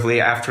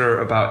conservatively.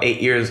 After about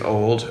 8 years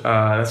old,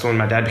 that's when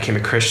my dad became a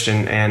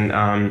Christian,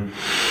 and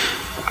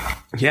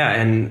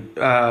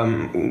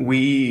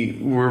we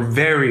were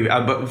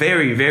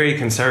very, very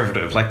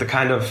conservative, like the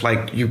kind of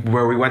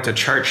where we went to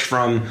church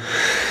from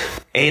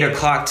 8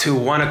 o'clock to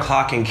 1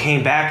 o'clock and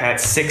came back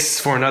at 6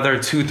 for another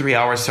 2-3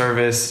 hour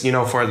service,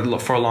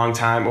 for a long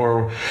time,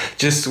 or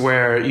just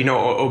where,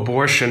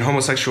 abortion,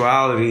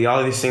 homosexuality, all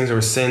of these things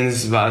were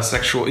sins,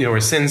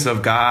 were sins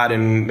of God,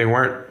 and they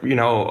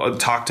weren't,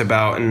 talked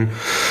about.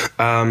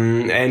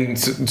 And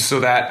so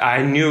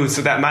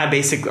that my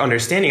basic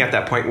understanding at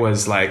that point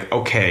was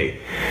okay,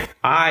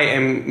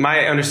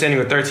 my understanding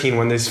with 13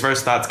 when these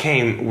first thoughts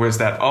came was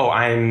that,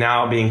 I am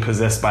now being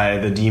possessed by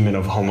the demon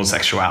of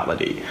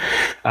homosexuality.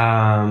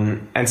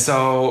 And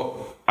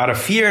so out of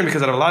fear and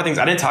because out of a lot of things,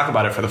 I didn't talk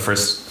about it for the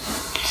first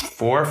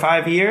 4 or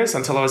 5 years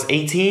until I was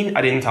 18.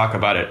 I didn't talk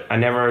about it. I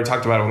never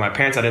talked about it with my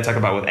parents. I didn't talk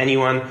about it with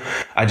anyone.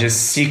 I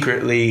just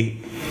secretly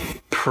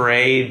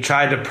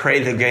tried to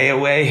pray the gay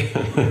away.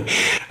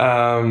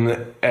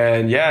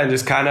 And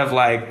just kind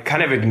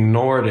of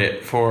ignored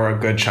it for a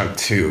good chunk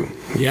too.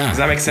 Yeah. Does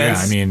that make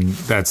sense? Yeah. I mean,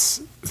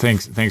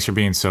 thanks for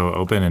being so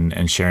open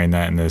and sharing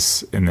that in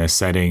this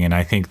setting. And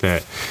I think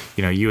that,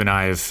 you and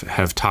I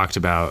have talked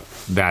about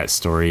that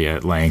story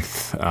at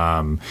length.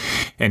 And,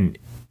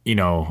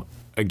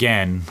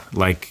 again,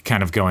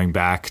 kind of going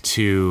back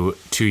to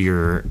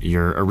your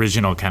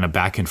original kind of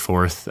back and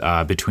forth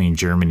between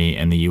Germany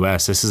and the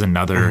U.S. This is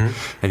another,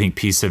 I think,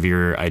 piece of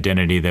your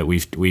identity that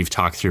we've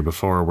talked through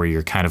before, where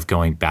you're kind of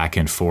going back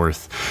and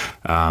forth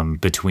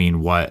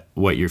between what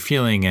you're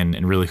feeling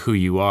and really who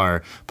you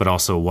are, but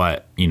also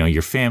what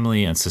your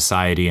family and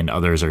society and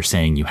others are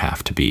saying you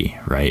have to be,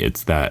 right?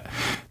 It's that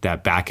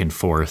back and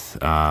forth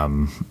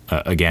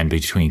again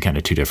between kind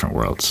of two different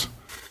worlds.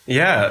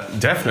 Yeah,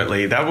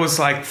 definitely. That was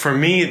for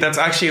me, that's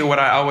actually what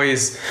I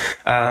always,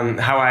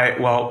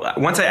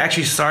 once I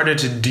actually started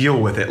to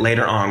deal with it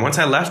later on, once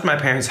I left my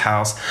parents'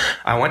 house,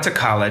 I went to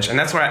college, and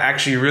that's where I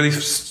actually really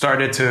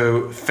started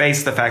to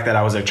face the fact that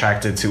I was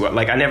attracted to it.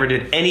 I never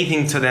did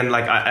anything to them.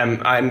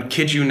 I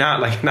kid you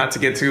not, not to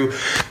get too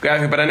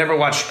graphic, but I never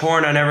watched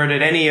porn. I never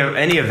did any of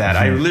that.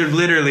 I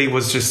literally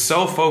was just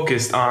so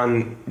focused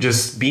on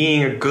just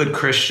being a good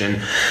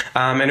Christian.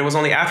 And it was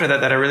only after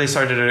that I really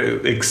started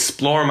to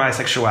explore my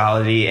sexuality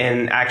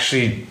and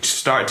actually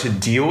start to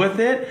deal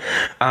with it.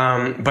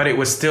 But it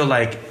was still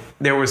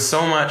there was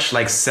so much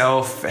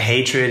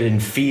self-hatred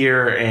and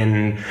fear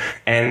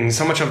and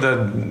so much of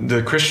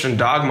the Christian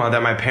dogma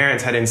that my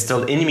parents had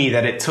instilled in me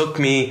that it took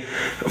me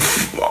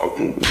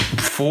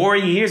 4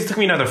 years. It took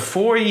me another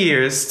 4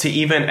 years to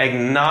even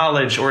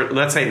acknowledge, or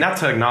let's say not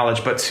to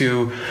acknowledge, but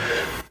to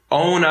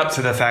own up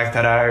to the fact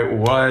that I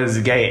was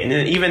gay. And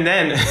even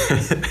then,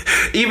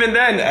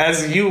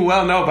 as you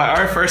well know, by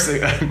our first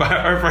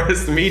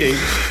meeting,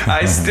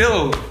 I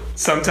still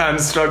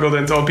sometimes struggled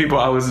and told people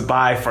I was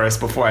bi first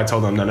before I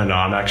told them, no,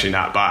 I'm actually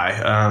not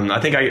bi. I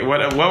think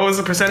what was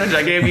the percentage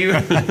I gave you?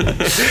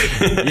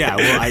 Yeah,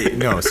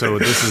 well, so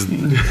this is,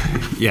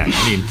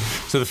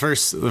 so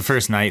the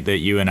first night that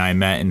you and I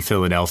met in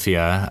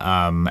Philadelphia,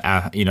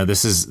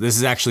 this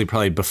is actually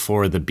probably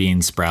before the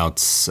Bean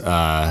Sprouts,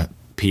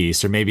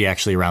 piece, or maybe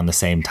actually around the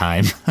same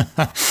time.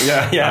 I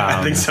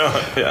think so.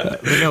 Yeah.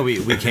 But no,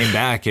 we came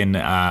back, and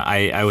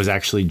I was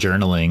actually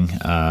journaling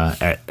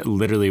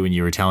literally when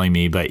you were telling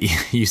me, but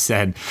you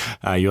said,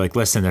 you're like,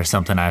 listen, there's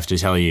something I have to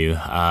tell you.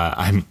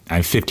 I'm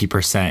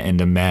 50%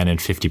 into men and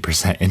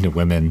 50% into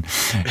women.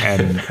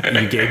 And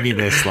you gave me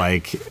this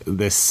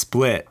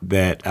split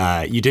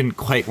that you didn't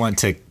quite want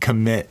to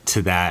commit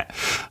to that.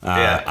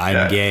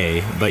 I'm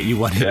gay, but you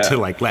wanted to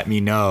let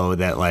me know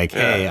that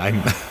hey,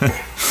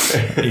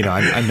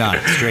 I'm not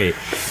straight.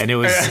 And it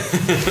was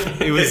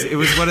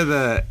one of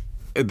the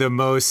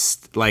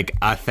most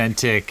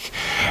authentic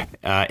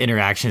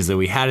interactions that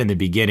we had in the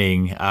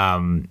beginning.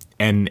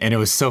 And it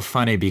was so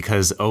funny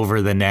because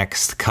over the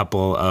next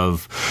couple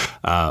of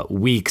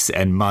weeks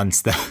and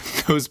months,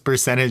 those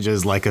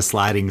percentages, like a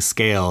sliding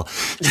scale,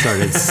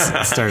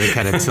 started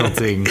kind of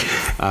tilting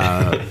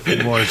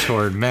more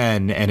toward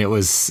men, and it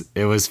was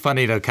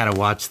funny to kind of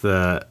watch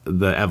the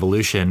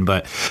evolution.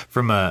 But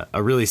from a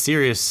really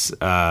serious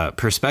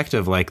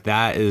perspective,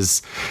 that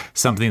is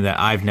something that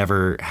I've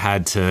never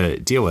had to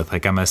deal with.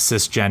 I'm a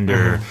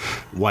cisgender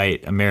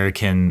white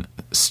American,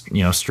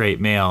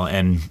 straight male,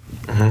 and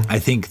I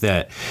think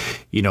that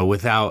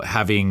without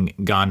having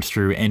gone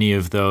through any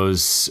of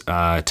those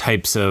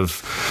types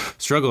of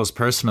struggles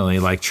personally,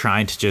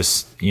 trying to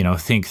just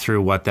think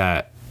through what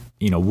that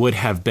would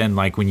have been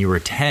like when you were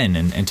 10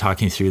 and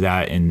talking through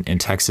that in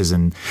Texas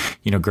and,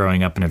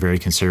 growing up in a very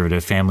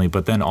conservative family,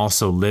 but then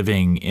also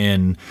living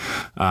in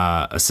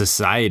a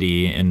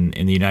society in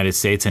the United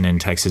States and in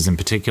Texas in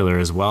particular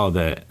as well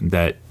that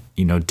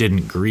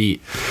didn't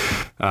greet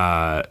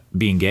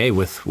being gay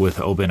with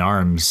open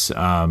arms.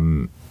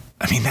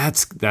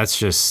 That's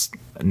just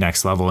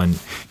next level. And,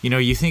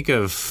 you think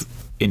of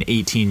an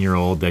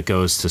 18-year-old that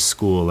goes to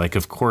school, like,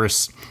 of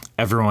course,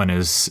 everyone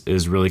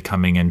is really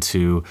coming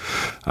into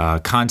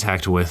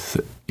contact with,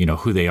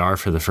 who they are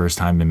for the first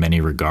time in many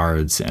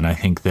regards. And I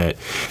think that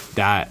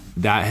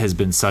has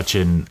been such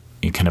an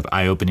kind of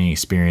eye-opening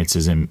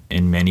experiences in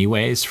many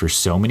ways for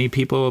so many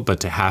people, but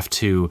to have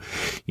to,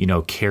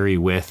 carry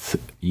with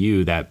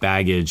you that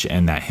baggage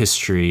and that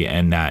history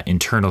and that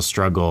internal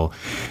struggle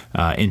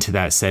into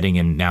that setting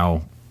in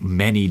now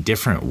many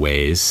different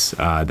ways,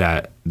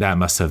 that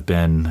must have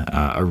been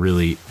a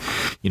really,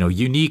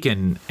 unique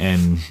and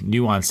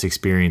nuanced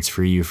experience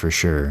for you for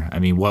sure. I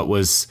mean, what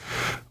was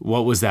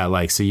that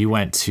like? So you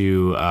went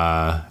to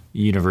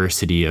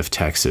University of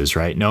Texas,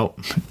 right? Nope.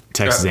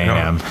 Texas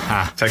A&M. No.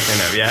 Texas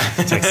A&M, yeah.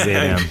 Texas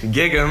A&M.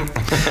 Gig 'em.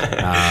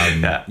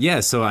 Yeah.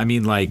 So, I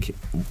mean, like,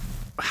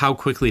 how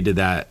quickly did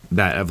that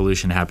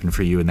evolution happen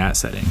for you in that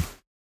setting?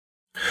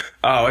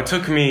 Oh, it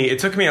took me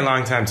a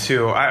long time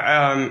too.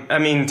 I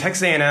mean,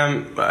 Texas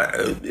A&M,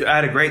 I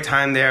had a great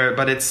time there,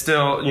 but it's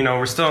still,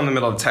 we're still in the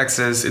middle of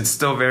Texas. It's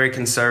still very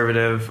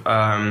conservative.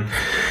 I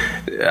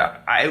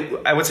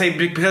would say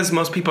because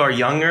most people are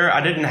younger,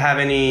 I didn't have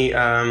any,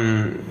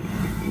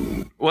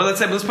 well,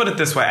 let's put it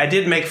this way. I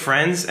did make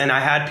friends, and I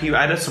had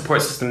a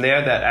support system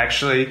there that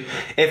actually,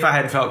 if I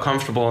had felt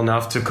comfortable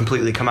enough to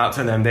completely come out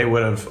to them, they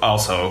would have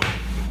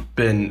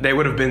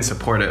been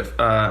supportive.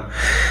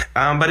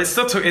 But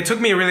it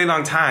took me a really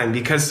long time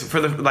because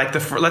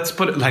let's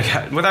put it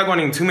like, without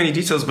going into too many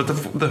details, but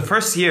the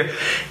first year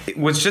it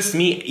was just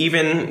me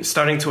even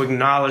starting to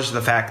acknowledge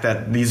the fact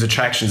that these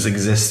attractions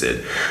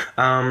existed.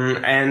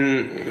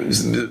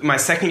 And my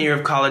second year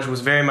of college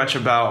was very much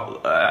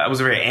about, I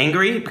was very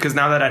angry because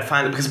now that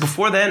because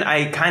before then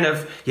I kind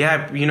of,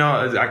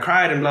 I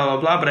cried and blah, blah,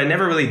 blah, but I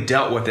never really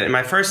dealt with it. In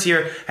my first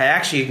year, I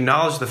actually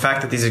acknowledged the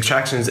fact that these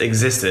attractions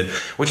existed,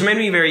 which made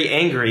me very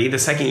angry the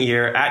second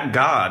year at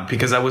God,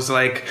 because I was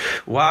like,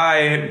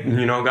 why,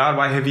 God,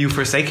 why have you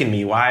forsaken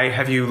me? Why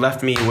have you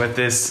left me with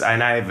this?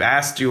 And I've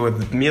asked you a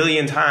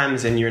million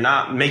times and you're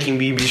not making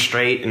me be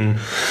straight. And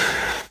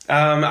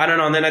I don't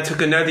know. And then I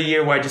took another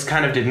year where I just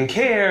kind of didn't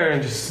care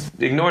and just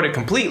ignored it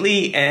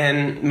completely.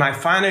 And my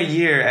final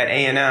year at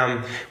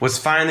A&M was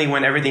finally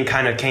when everything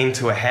kind of came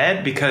to a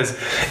head, because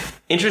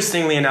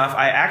interestingly enough,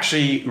 I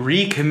actually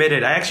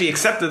recommitted. I actually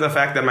accepted the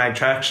fact that my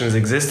attractions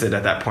existed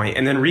at that point,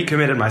 and then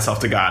recommitted myself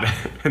to God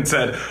and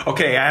said,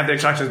 okay, I have the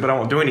attractions, but I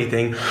won't do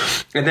anything.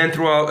 And then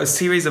through a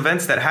series of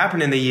events that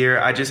happened in the year,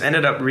 I just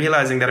ended up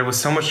realizing that it was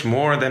so much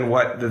more than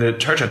what the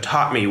church had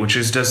taught me, which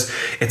is just,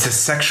 it's a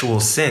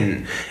sexual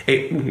sin.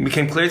 It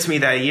became clear to me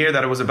that year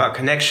that it was about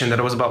connection, that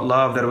it was about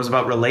love, that it was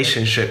about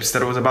relationships,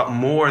 that it was about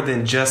more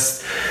than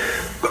just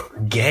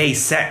gay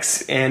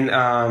sex. And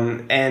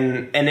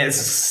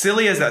as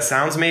silly as that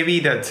sounds, maybe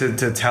that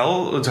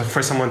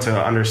for someone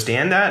to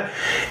understand that,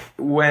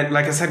 when,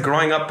 like I said,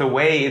 growing up the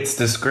way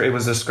it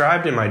was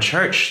described in my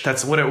church,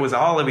 that's what it was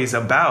always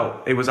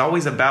about. It was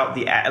always about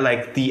the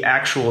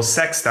actual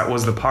sex that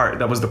was the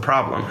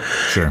problem.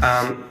 Sure.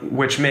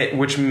 Which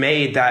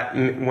made that,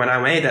 when I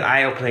made that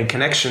eye-opening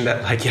connection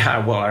that I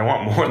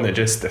want more than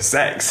just the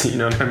sex. You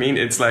know what I mean?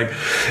 It's like,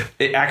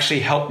 it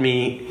actually helped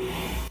me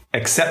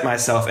accept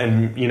myself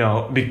and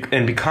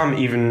become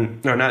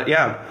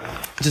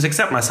just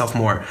accept myself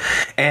more.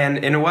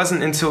 And it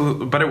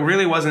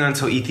really wasn't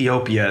until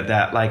Ethiopia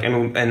that,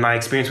 and my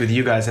experience with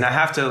you guys, and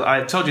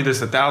I told you this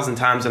 1,000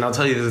 times and I'll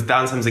tell you this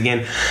 1,000 times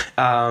again,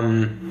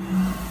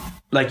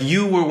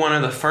 you were one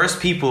of the first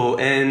people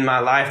in my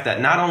life that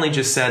not only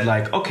just said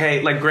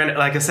okay, granted,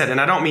 like I said, and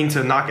I don't mean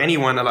to knock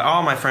anyone,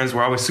 all my friends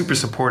were always super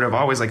supportive,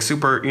 always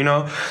super,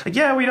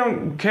 yeah, we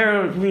don't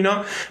care,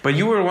 but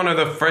you were one of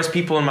the first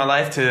people in my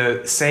life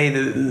to say,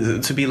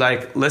 to be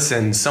like,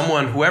 listen,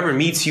 whoever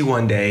meets you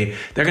one day,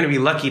 they're going to be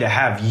lucky to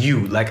have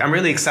you. I'm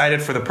really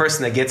excited for the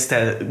person that gets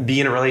to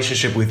be in a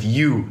relationship with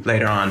you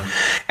later on.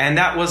 And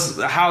that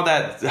was how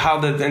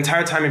the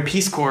entire time in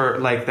Peace Corps,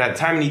 that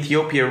time in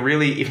Ethiopia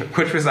really,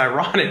 which was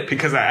ironic,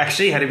 because I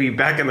actually had to be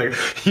back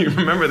you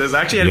remember this,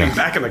 I actually had to be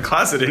back in the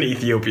closet in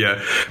Ethiopia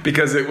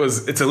because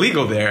it's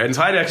illegal there. And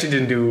so I actually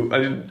didn't do,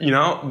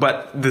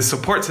 but the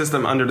support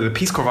system under the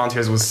Peace Corps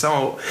volunteers was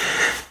so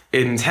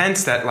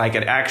intense that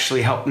it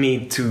actually helped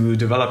me to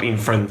develop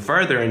even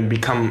further and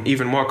become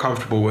even more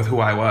comfortable with who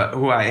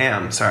I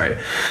am. Sorry.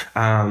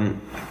 And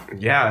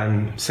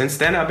since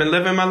then I've been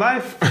living my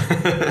life.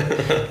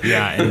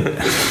 Yeah. And,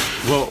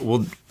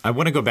 well, I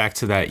want to go back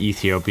to that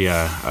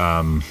Ethiopia,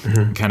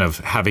 kind of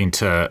having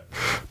to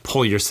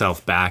pull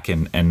yourself back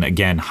and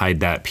again,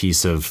 hide that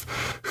piece of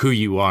who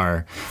you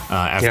are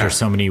after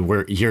so many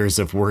years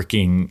of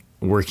working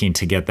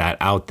to get that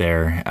out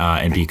there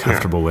and be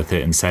comfortable with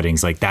it in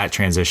settings like that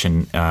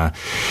transition.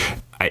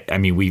 I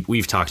mean,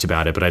 we've talked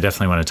about it, but I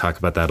definitely want to talk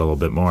about that a little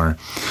bit more.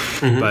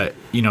 But,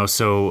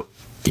 so,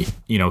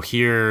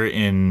 here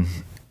in,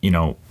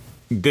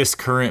 this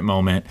current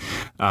moment,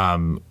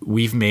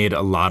 we've made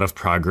a lot of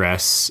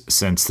progress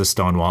since the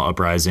Stonewall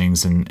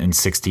uprisings in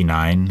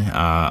 69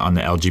 on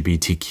the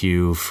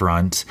LGBTQ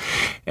front.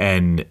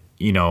 And,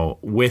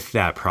 with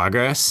that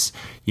progress,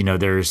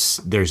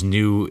 there's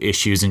new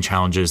issues and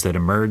challenges that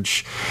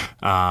emerge.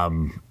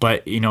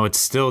 But,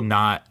 it's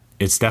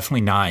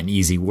definitely not an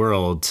easy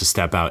world to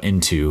step out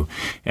into.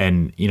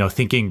 And,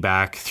 thinking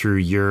back through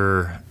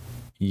your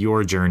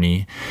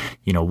journey,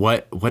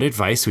 what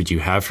advice would you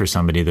have for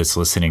somebody that's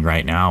listening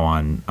right now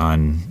on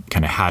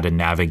kind of how to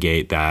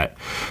navigate that,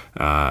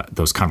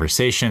 those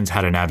conversations,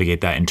 how to navigate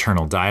that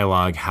internal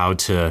dialogue, how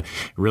to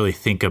really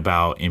think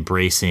about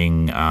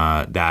embracing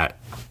that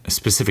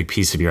specific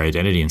piece of your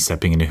identity and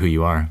stepping into who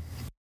you are?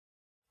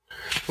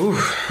 Ooh,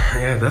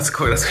 yeah, that's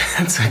cool.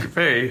 That's a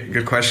very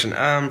good question.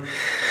 I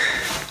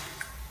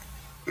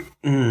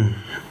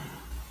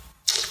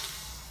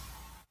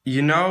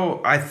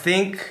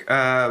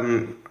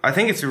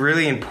think it's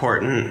really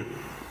important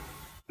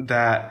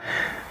that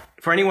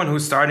for anyone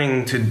who's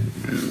starting to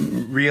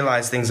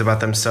realize things about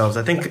themselves,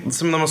 I think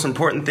some of the most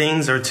important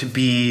things are to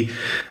be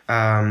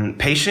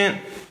patient,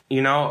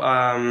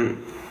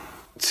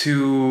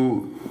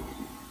 to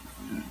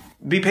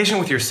be patient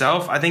with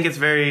yourself. I think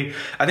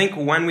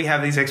when we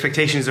have these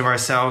expectations of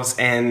ourselves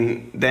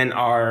and then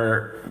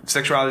our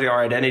sexuality,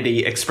 our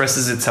identity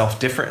expresses itself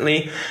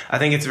differently, I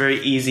think it's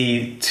very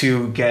easy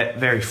to get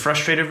very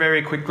frustrated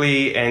very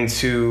quickly,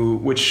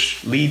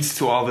 which leads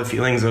to all the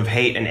feelings of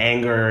hate and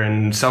anger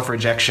and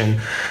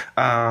self-rejection.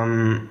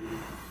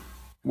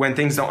 When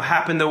things don't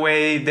happen the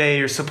way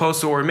they're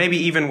supposed to, or maybe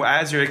even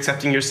as you're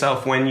accepting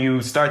yourself, when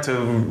you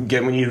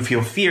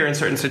feel fear in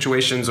certain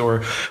situations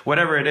or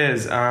whatever it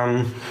is.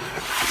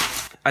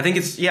 I think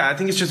it's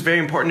just very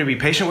important to be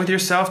patient with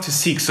yourself, to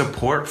seek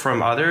support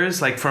from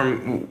others, like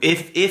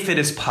if it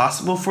is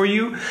possible for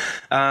you.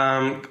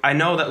 I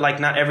know that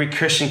not every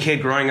Christian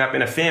kid growing up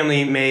in a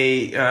family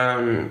may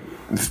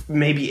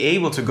be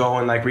able to go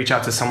and reach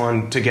out to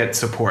someone to get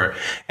support.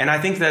 And I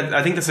think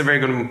that's a very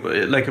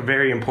good, a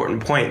very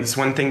important point. It's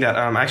one thing that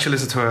I actually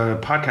listened to a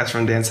podcast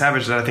from Dan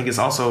Savage that I think is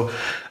also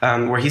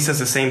where he says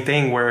the same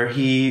thing, where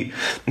he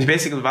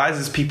basically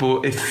advises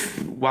people,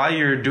 if while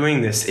you're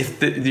doing this,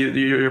 if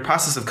your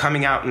process of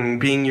coming out and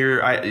being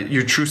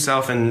your true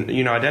self and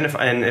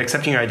identify and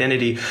accepting your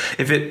identity,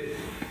 if it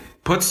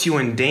puts you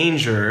in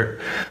danger,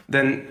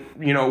 then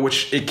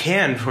which it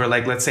can for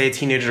let's say a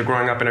teenager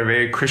growing up in a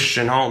very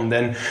Christian home,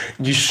 then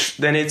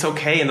it's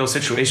okay in those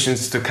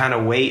situations to kind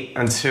of wait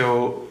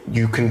until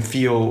you can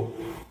feel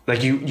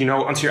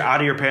until you're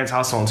out of your parents'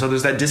 household. So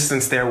there's that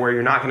distance there where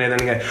you're not going to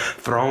then get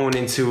thrown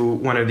into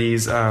one of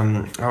these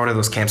what are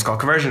those camps called,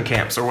 conversion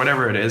camps or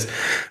whatever it is.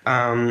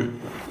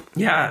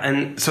 Yeah,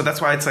 and so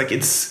that's why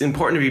it's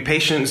important to be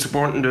patient. It's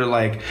important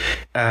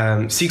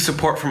to seek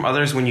support from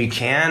others when you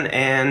can,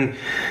 and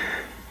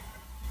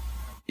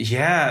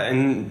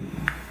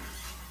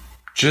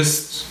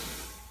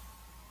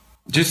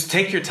just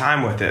take your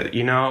time with it.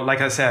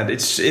 Like I said,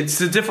 it's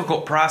a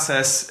difficult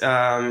process,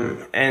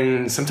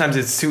 and sometimes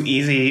it's too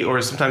easy,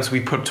 or sometimes we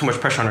put too much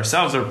pressure on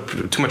ourselves or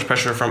too much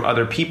pressure from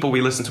other people.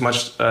 We listen too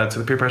much to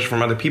the peer pressure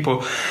from other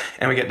people,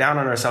 and we get down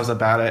on ourselves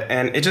about it.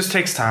 And it just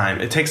takes time.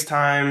 It takes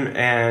time,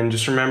 and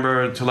just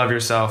remember to love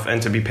yourself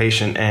and to be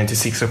patient and to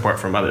seek support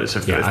from others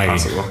if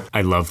possible.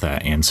 I love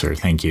that answer.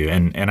 Thank you.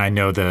 And I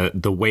know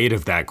the weight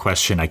of that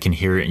question. I can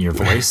hear it in your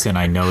voice, and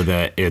I know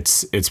that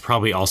it's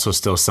probably also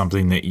still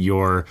something that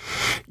you're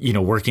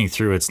working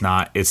through.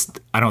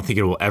 I don't think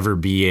it will ever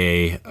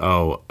be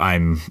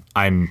I've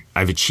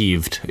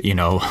achieved,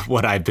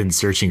 what I've been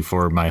searching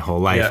for my whole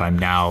life. Yeah. I'm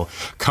now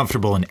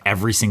comfortable in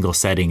every single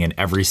setting and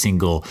every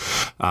single,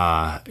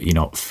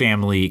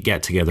 family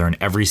get together and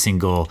every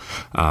single,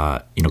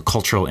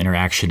 cultural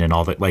interaction and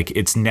all that.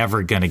 It's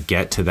never going to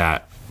get to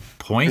that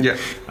point. Yeah.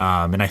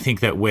 And I think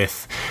that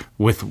with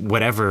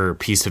whatever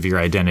piece of your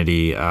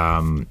identity,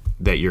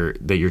 that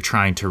you're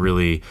trying to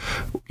really,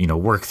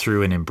 work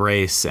through and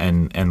embrace,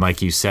 and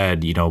like you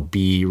said,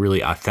 be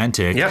really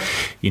authentic. Yep.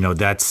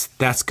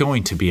 That's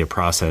going to be a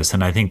process.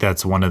 And I think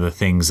that's one of the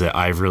things that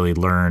I've really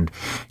learned,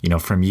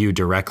 from you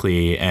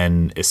directly,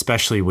 and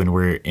especially when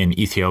we're in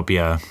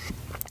Ethiopia.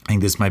 I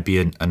think this might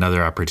be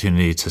another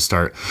opportunity to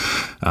start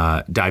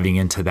diving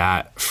into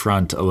that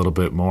front a little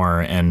bit more.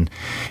 And,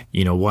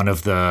 one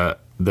of the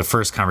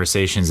first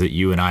conversations that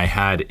you and I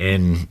had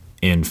in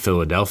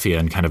Philadelphia,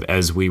 and kind of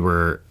as we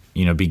were,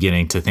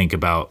 beginning to think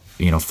about,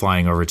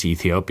 flying over to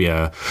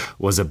Ethiopia,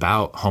 was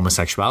about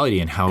homosexuality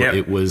and how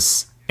it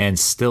was and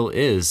still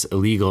is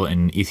illegal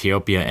in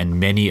Ethiopia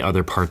and many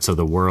other parts of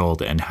the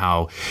world, and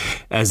how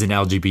as an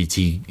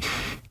LGBTQIA+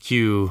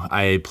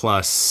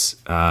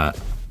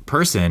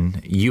 person,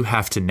 you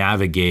have to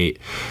navigate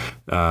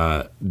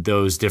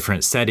those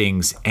different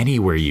settings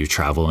anywhere you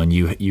travel, and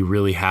you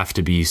really have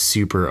to be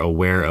super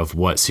aware of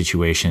what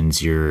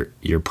situations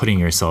you're putting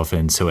yourself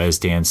in. So as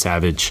Dan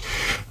Savage,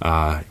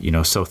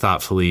 so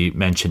thoughtfully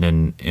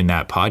mentioned in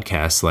that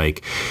podcast,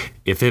 like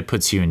if it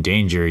puts you in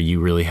danger, you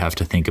really have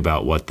to think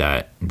about what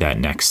that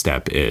next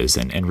step is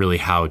and really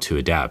how to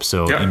adapt.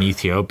 So in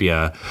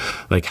Ethiopia,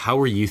 like how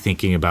were you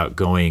thinking about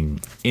going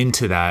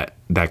into that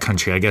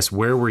country? I guess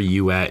where were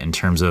you at in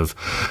terms of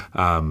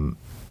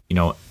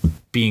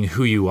being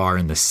who you are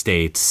in the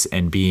States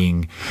and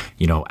being,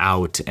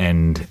 out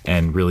and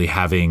really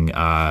having,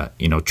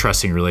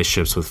 trusting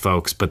relationships with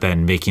folks, but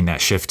then making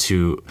that shift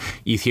to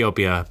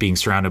Ethiopia, being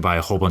surrounded by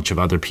a whole bunch of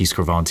other Peace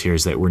Corps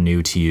volunteers that were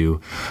new to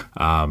you,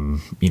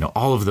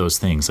 all of those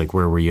things, like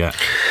where were you at?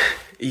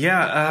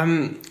 Yeah,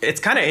 it's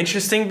kind of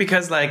interesting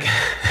because like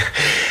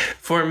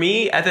for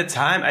me at the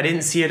time, I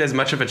didn't see it as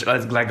much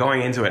of like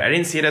going into it. I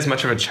didn't see it as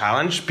much of a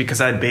challenge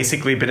because I'd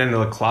basically been in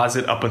the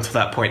closet up until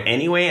that point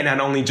anyway, and I'd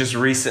only just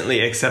recently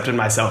accepted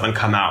myself and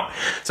come out.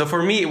 So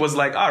for me, it was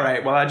like, all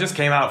right, well, I just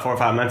came out 4 or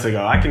 5 months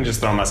ago. I can just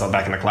throw myself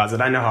back in the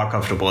closet. I know how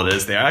comfortable it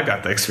is there. I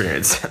got the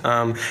experience.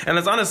 And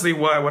that's honestly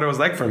what it was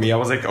like for me. I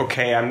was like,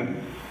 okay,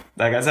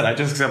 like I said, I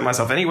just accept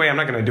myself anyway. I'm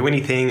not going to do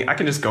anything. I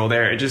can just go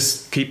there and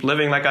just keep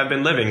living like I've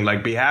been living,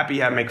 like be happy,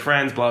 make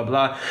friends, blah,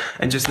 blah,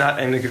 and just not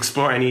and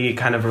explore any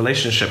kind of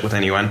relationship with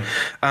anyone.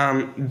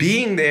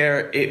 Being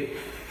there,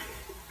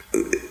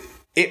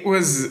 it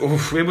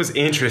was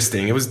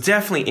interesting. It was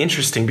definitely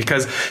interesting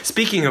because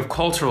speaking of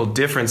cultural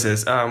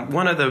differences,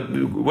 one of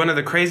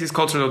the craziest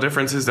cultural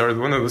differences, or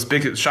one of the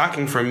biggest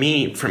shocking for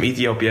me from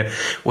Ethiopia,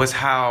 was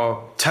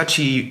how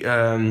touchy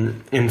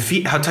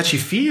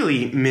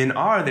feely men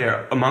are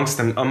there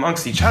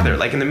amongst each other.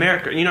 Like in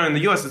America, in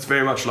the US, it's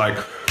very much like,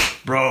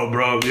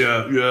 bro,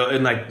 yeah,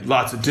 and like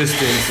lots of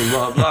distance and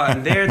blah, blah.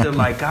 And there, the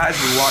like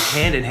guys would walk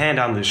hand in hand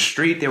on the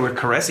street. They would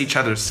caress each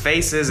other's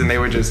faces and they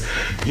would just,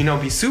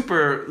 be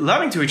super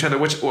loving to each other,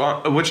 which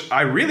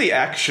I really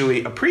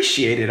actually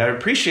appreciated. I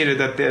appreciated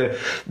that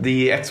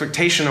the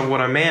expectation of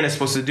what a man is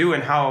supposed to do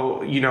and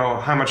how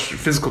much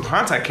physical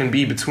contact can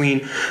be between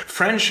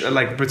friends,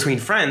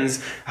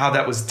 how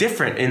that was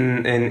different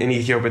in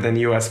Ethiopia than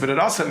the US. But it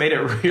also made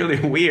it really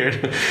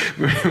weird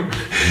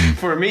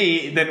for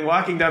me than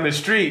walking down the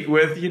street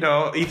with,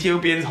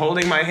 Ethiopians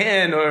holding my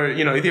hand or,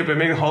 Ethiopian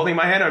men holding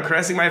my hand or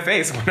caressing my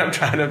face when I'm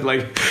trying to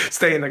like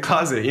stay in the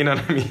closet. You know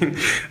what I mean?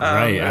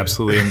 Right.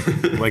 Absolutely.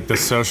 And, like the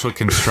social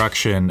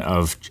construction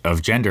of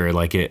gender,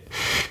 like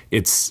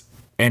it's,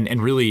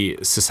 and really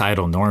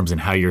societal norms and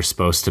how you're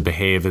supposed to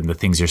behave and the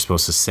things you're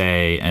supposed to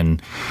say.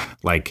 And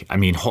like, I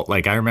mean,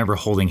 I remember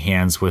holding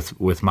hands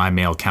with my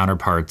male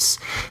counterparts,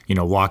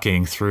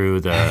 walking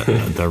through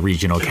the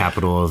regional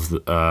capital of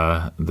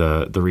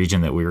the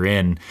region that we were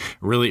in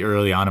really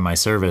early on in my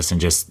service,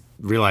 and just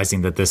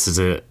realizing that this is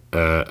a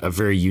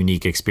very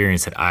unique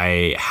experience that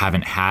I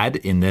haven't had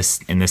in this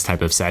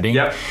type of setting.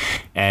 Yep.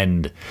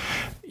 And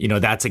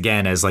that's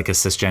again as like a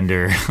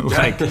cisgender,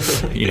 like,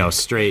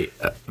 straight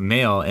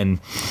male. And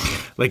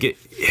like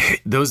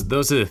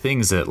those are the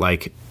things that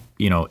like,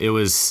 it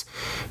was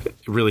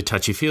really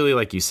touchy feely.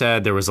 Like you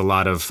said, there was a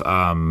lot of,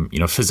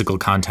 physical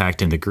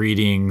contact in the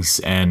greetings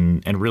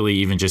and really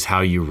even just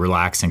how you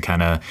relax and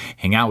kind of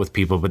hang out with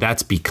people. But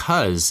that's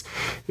because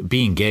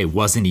being gay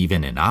wasn't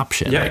even an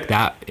option. Yeah. Like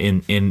that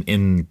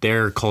in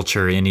their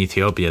culture in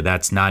Ethiopia,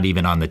 that's not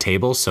even on the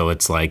table. So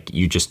it's like,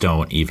 you just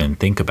don't even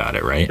think about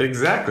it. Right.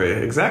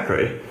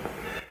 Exactly.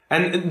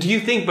 And do you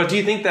think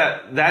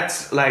that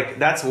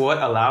that's what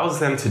allows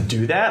them to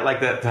do that?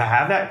 Like that, to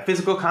have that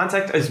physical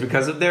contact is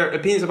because of their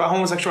opinions about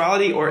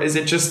homosexuality, or is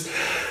it just,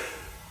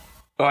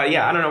 I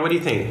don't know. What do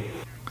you think?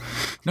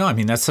 No, I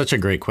mean, that's such a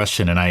great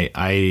question. And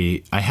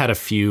I had a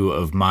few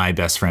of my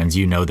best friends,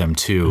 them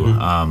too,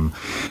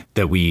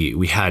 that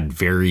we had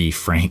very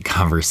frank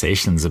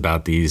conversations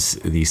about these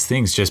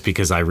things just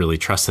because I really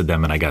trusted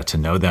them and I got to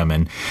know them.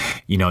 And,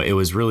 it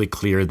was really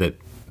clear that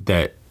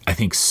I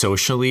think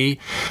socially,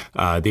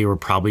 they were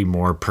probably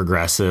more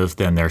progressive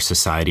than their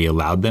society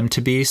allowed them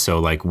to be. So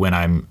like when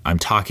I'm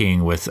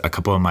talking with a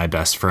couple of my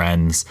best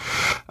friends,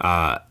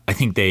 I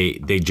think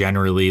they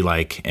generally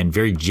like and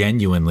very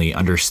genuinely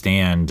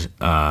understand,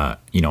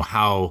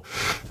 how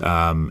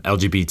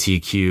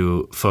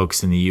LGBTQ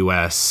folks in the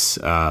U.S.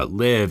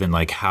 Live, and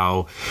like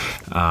how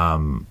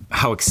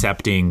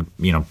accepting,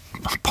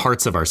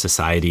 parts of our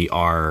society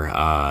are,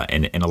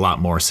 and a lot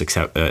more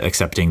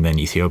accepting than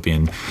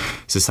Ethiopian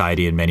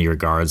society in many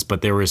regards.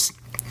 But there was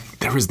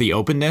the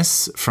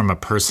openness from a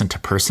person to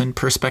person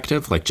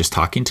perspective, like just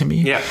talking to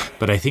me. Yeah.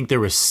 But I think there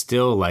was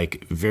still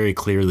like very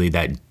clearly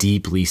that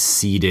deeply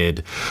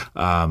seated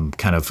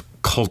kind of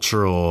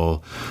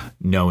cultural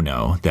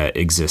no that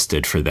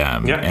existed for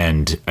them. Yeah.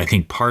 And I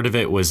think part of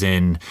it was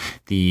in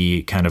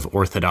the kind of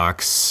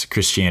Orthodox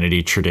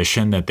Christianity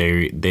tradition that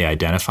they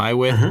identify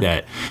with,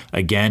 that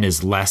again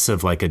is less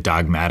of like a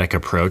dogmatic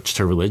approach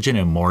to religion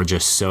and more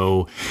just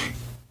so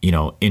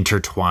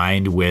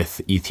intertwined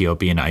with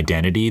Ethiopian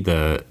identity.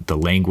 The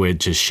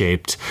language is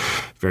shaped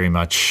very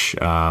much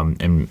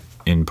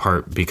in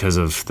part because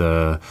of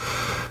the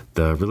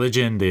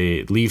religion,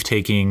 the leave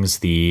takings,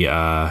 the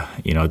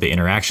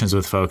interactions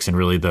with folks, and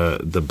really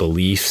the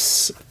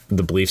beliefs.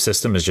 The belief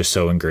system is just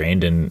so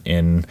ingrained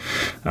in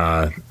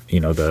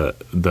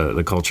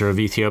the culture of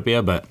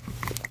Ethiopia. But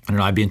I don't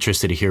know. I'd be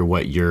interested to hear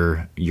what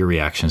your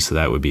reactions to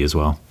that would be as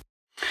well.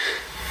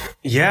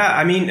 Yeah,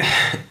 I mean,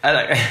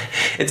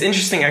 it's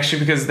interesting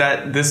actually because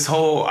this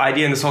whole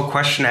idea and this whole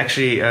question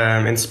actually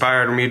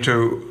inspired me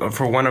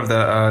for one of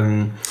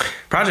the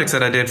projects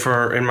that I did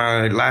in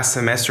my last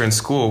semester in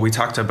school. We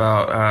talked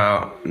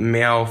about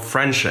male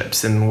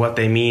friendships and what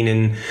they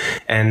mean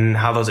and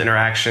how those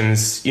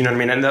interactions, you know what I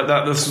mean? And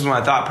this was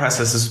my thought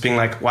process, is being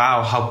like,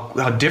 wow,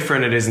 how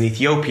different it is in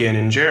Ethiopia and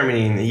in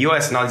Germany and the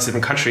US and all these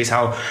different countries,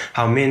 how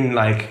men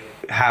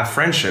have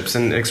friendships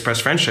and express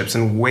friendships,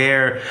 and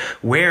where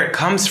it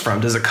comes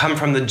from. Does it come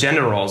from the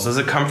generals? Does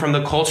it come from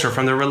the culture,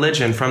 from the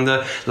religion, from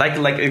the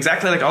like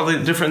exactly like all the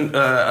different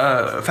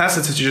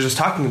facets that you're just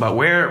talking about?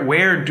 Why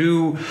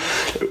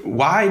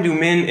do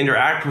men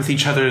interact with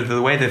each other the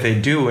way that they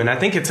do? And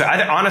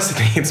I honestly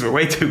think it's a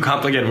way too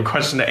complicated of a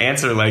question to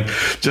answer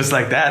just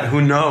like that. Who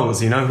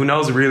knows? Who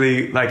knows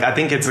really? I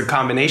think it's a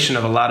combination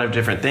of a lot of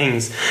different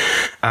things.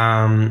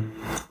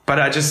 But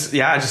I just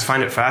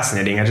find it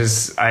fascinating. I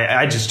just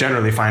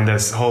generally find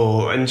this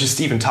whole, and just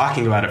even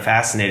talking about it,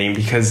 fascinating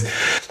because,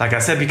 like I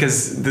said,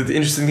 because the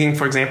interesting thing,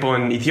 for example,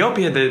 in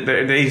Ethiopia,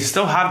 they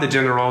still have the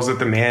generals that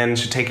the man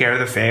should take care of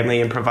the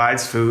family and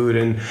provides food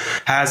and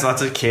has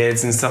lots of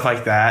kids and stuff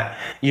like that.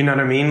 You know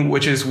what I mean?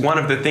 Which is one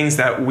of the things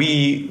that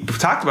we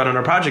talked about on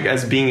our project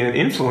as being an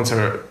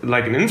influencer,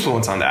 like an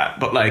influence on that.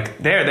 But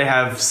there they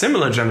have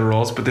similar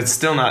generals, but it's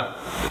still not,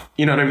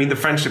 you know what I mean? The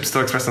friendships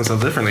still express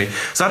themselves differently.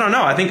 So I don't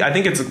know. I think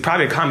it's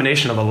probably a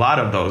combination of a lot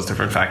of those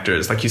different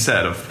factors, like you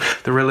said, of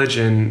the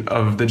religion,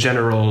 of the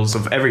generals,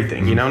 of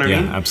everything. You know what I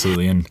mean? Yeah,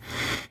 absolutely. And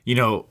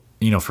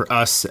for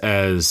us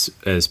as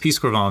Peace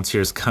Corps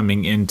volunteers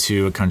coming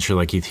into a country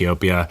like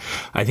Ethiopia,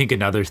 I think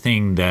another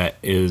thing that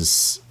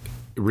is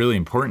really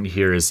important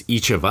here is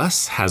each of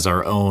us has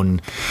our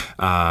own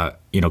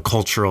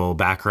cultural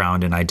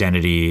background and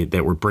identity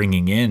that we're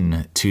bringing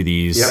in to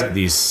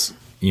these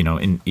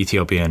in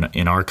Ethiopia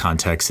in our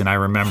context. And I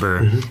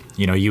remember,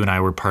 you and I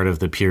were part of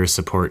the Peer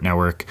Support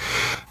Network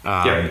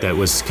that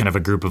was kind of a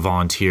group of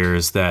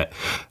volunteers that,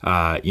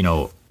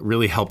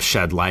 really helped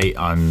shed light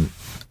on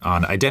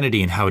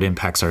identity and how it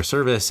impacts our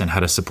service and how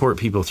to support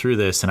people through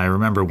this. And I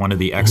remember one of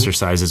the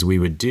exercises we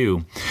would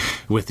do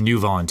with new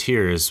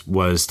volunteers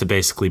was to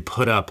basically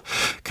put up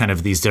kind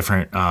of these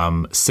different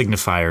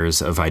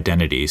signifiers of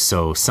identity.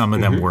 So some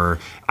of them were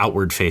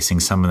outward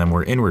facing, some of them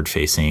were inward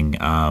facing,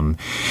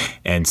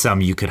 and some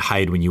you could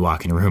hide when you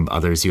walk in a room,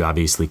 others you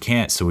obviously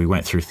can't. So we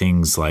went through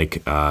things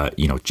like,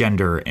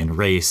 gender and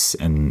race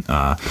and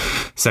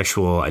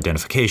sexual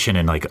identification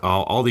and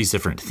all these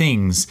different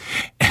things.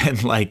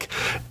 And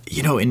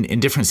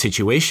in different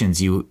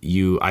situations,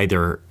 you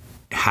either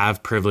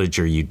have privilege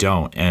or you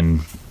don't.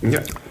 And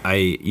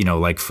I,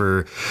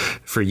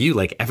 for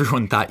you,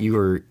 everyone thought you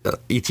were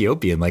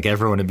Ethiopian.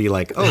 Everyone would be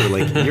like, oh,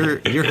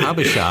 you're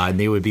Habesha. And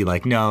they would be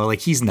like, no,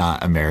 he's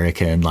not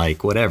American,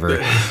 whatever.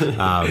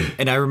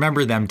 And I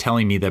remember them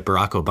telling me that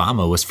Barack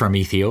Obama was from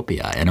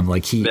Ethiopia. And I'm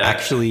like, he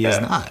actually is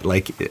not.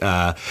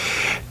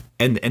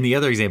 And the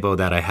other example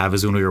that I have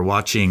is when we were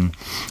watching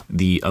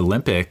the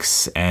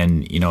Olympics,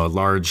 and a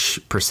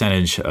large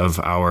percentage of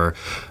our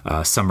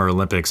Summer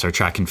Olympics, our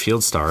track and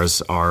field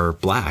stars are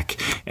Black,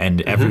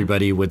 and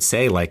everybody would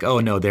say oh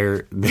no,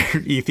 they're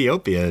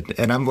Ethiopian,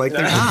 and I'm like,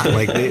 they're not.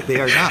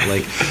 They are not.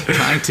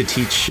 Trying to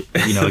teach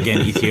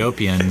again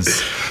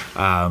Ethiopians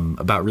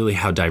about really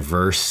how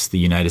diverse the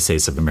United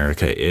States of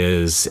America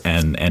is,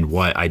 and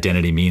what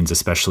identity means,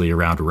 especially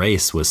around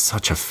race, was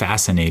such a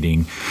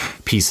fascinating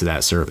piece of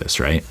that service,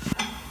 right?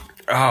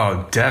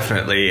 Oh,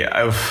 definitely.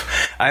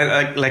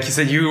 I like you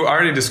said, you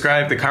already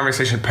described the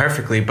conversation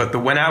perfectly, but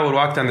when I would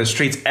walk down the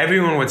streets,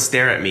 everyone would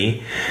stare at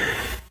me.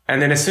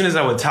 And then as soon as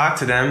I would talk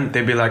to them,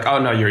 they'd be like, oh,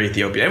 no, you're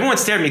Ethiopian. Everyone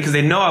stared at me because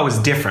they know I was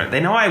different. They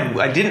know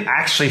I didn't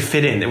actually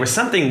fit in. There was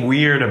something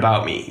weird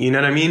about me. You know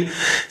what I mean?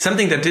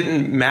 Something that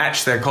didn't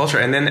match their culture.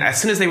 And then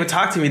as soon as they would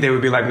talk to me, they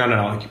would be like,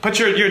 no. But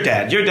your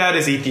dad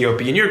is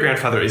Ethiopian. Your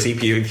grandfather is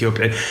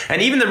Ethiopian.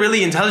 And even the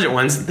really intelligent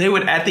ones, they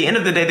would, at the end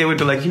of the day, they would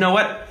be like, you know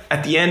what?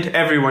 At the end,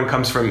 everyone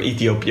comes from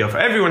Ethiopia.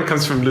 Everyone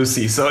comes from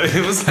Lucy. So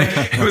it was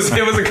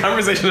it was a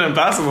conversation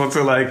impossible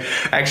to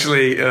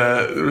actually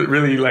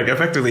really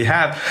effectively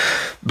have.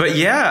 But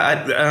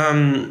yeah,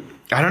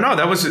 I don't know.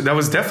 That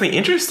was definitely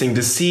interesting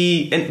to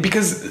see, and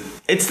because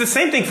it's the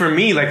same thing for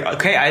me.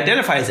 Okay, I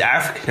identify as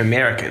African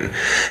American,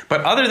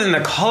 but other than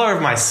the color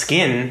of my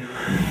skin,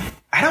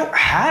 I don't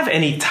have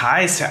any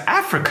ties to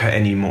Africa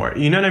anymore.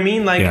 You know what I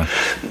mean?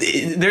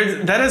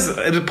 That is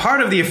a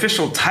part of the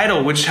official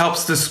title, which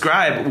helps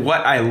describe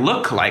what I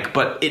look like,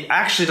 but it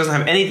actually doesn't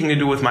have anything to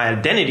do with my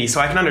identity.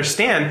 So I can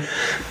understand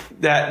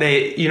that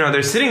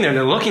they're sitting there and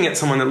they're looking at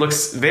someone that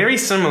looks very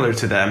similar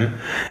to them,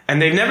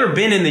 and they've never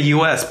been in the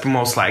U.S.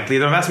 most likely.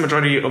 The vast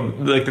majority of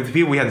like the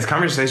people we had these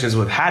conversations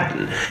with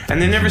hadn't,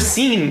 and they've never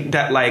seen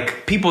that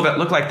like people that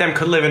look like them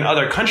could live in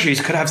other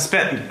countries, could have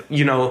spent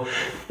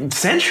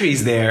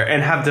centuries there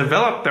and have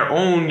developed their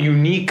own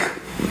unique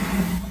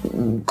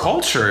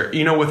culture,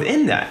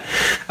 within that.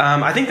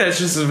 I think that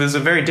it was a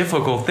very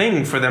difficult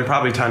thing for them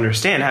probably to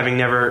understand, having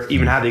never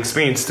even had the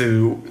experience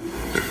to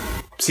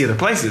see other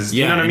places.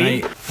 Yeah, you know what I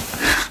mean?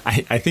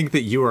 I think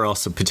that you are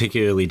also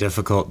particularly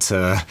difficult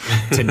to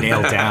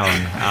nail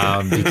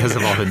down because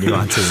of all the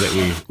nuances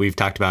that we've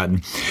talked about.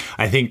 And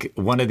I think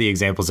one of the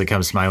examples that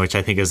comes to mind, which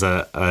I think is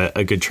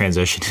a good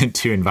transition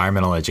into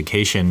environmental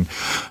education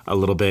a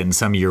little bit, and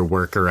some of your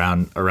work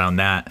around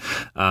that.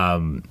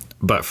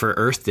 But for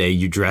Earth Day,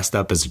 you dressed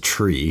up as a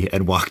tree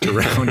and walked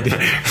around.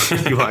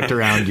 You walked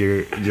around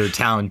your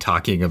town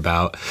talking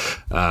about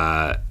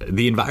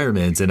the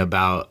environment and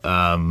about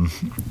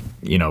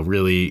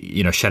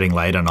really shedding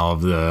light on all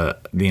of the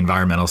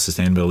environmental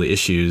sustainability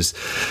issues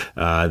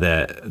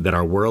that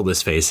our world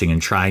is facing,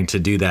 and trying to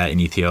do that in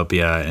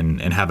Ethiopia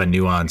and have a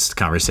nuanced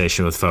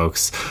conversation with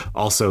folks.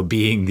 Also,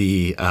 being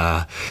the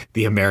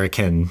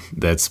American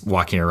that's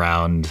walking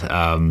around,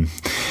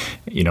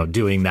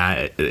 doing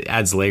that, it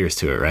adds layers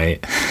to it, right?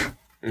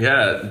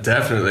 Yeah,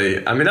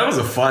 definitely. I mean, that was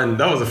a fun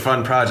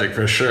project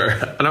for sure.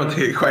 I don't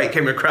think it quite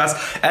came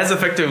across as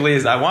effectively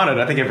as I wanted.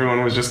 I think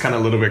everyone was just kind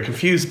of a little bit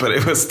confused, but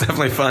it was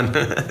definitely fun.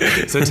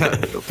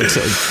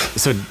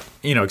 So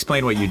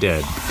explain what you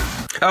did.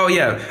 Oh,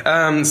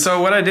 yeah.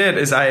 So what I did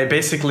is I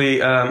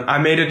basically, I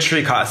made a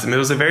tree costume. It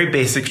was a very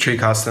basic tree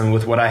costume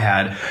with what I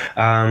had.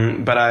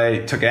 But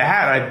I took a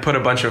hat, I put a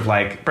bunch of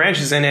like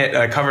branches in it,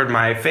 I covered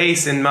my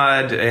face in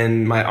mud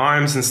and my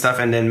arms and stuff,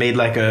 and then made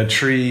like a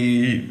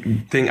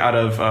tree thing out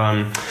of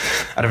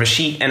a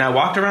sheet. And I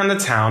walked around the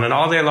town, and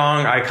all day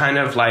long I kind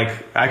of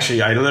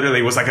I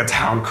literally was like a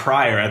town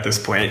crier at this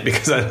point,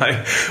 because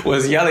I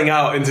was yelling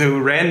out into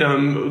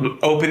random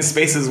open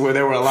spaces where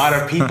there were a lot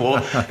of people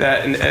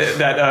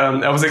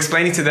that I was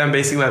explaining to them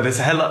basically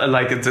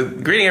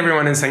greeting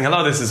everyone and saying,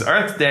 hello, this is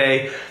Earth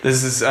Day.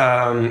 This is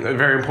a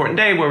very important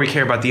day where we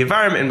care about the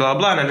environment and blah,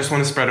 blah. And I just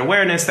want to spread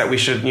awareness that we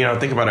should,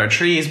 think about our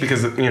trees,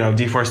 because,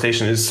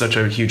 deforestation is such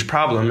a huge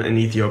problem in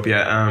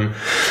Ethiopia.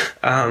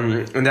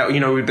 And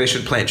that, they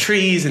should plant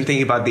trees and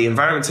think about the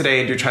environment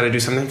today, and try to do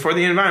something for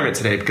the environment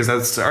today, because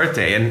that's Earth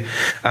Day.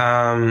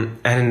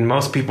 And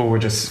most people were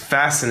just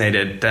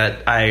fascinated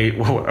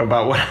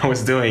about what I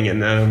was doing.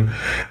 And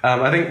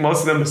I think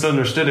most of them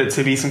understood it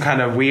to be some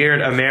kind of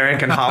weird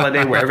American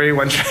holiday where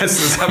everyone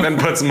dresses up and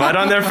puts mud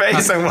on their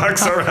face and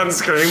walks around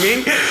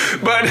screaming.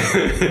 But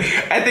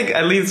I think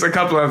at least a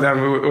couple of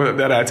them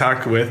that I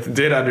talked with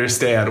did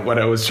understand what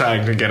I was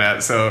trying to get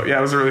at. So yeah,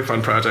 it was a really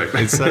fun project.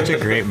 It's such a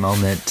great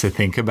moment to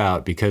think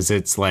about, because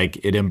it's like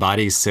it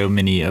embodies so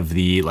many of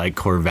the like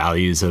core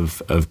values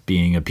of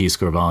being a Peace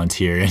Corps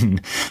volunteer.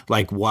 And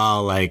like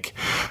while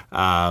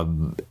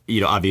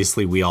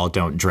obviously we all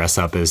don't dress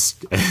up as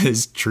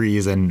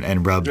trees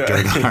and rub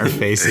dirt on our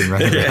face and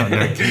run around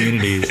our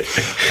communities.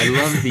 I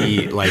love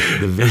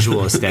the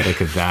visual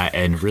aesthetic of that,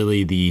 and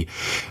really the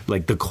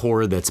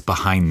core that's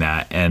behind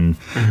that. And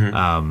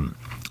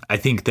I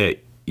think that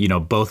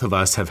both of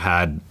us have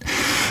had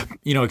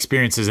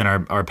experiences in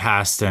our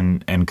past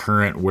and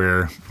current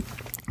where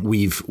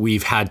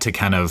we've had to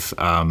kind of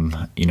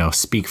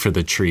speak for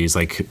the trees,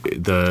 like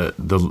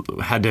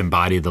had to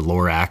embody the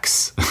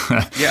Lorax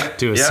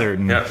to a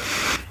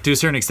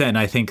certain extent. And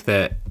I think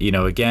that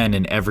again,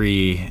 in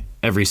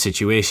every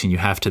situation, you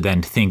have to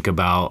then think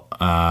about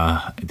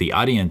the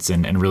audience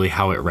and really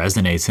how it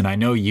resonates. And I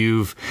know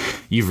you've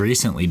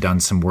recently done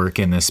some work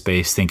in this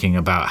space, thinking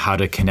about how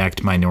to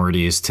connect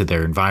minorities to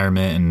their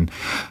environment,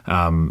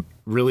 and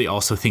really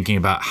also thinking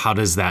about how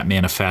does that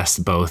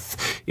manifest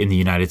both in the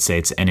United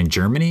States and in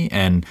Germany.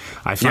 And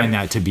I find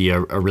that to be a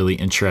really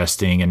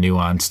interesting and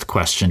nuanced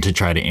question to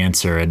try to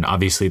answer. And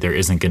obviously there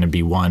isn't going to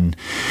be one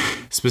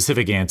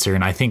specific answer.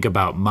 And I think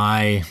about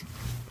my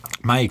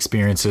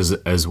experiences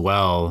as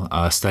well,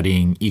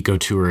 studying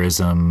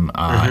ecotourism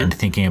and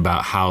thinking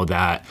about how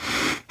that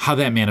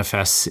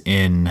manifests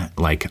in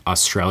like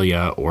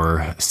Australia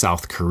or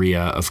South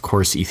Korea. Of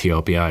course,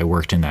 Ethiopia, I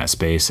worked in that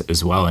space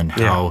as well, and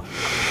how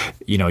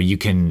you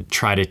can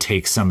try to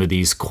take some of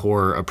these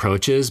core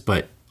approaches,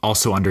 but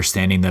also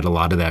understanding that a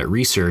lot of that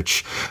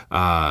research,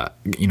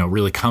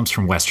 really comes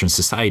from Western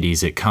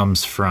societies. It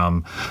comes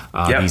from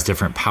these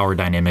different power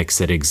dynamics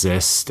that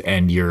exist,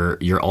 and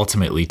you're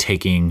ultimately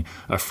taking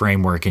a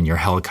framework and you're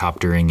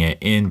helicoptering it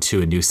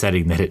into a new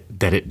setting that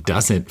it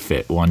doesn't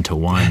fit one to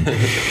one.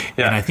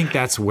 And I think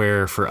that's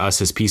where, for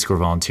us as Peace Corps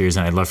volunteers,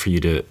 and I'd love for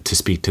you to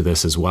speak to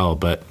this as well,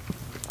 but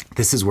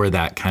this is where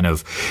that kind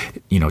of,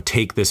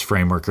 take this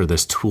framework or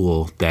this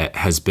tool that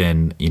has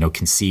been,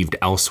 conceived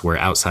elsewhere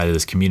outside of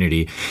this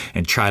community,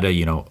 and try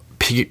to,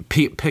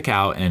 pick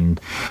out and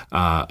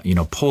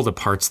pull the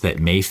parts that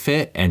may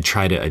fit and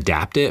try to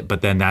adapt it.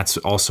 But then that's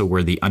also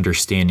where the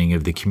understanding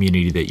of the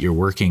community that you're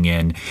working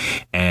in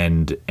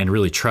and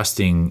really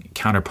trusting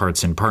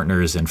counterparts and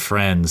partners and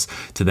friends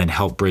to then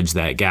help bridge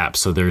that gap.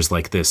 So there's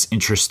like this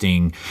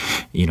interesting,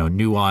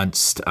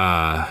 nuanced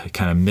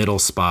kind of middle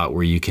spot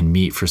where you can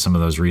meet for some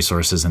of those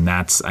resources. And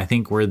that's, I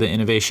think, where the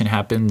innovation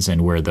happens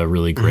and where the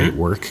really great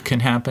work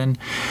can happen.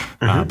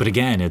 But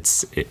again,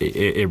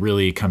 it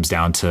really comes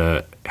down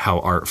to how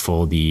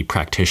artful the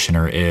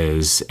practitioner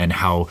is and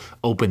how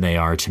open they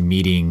are to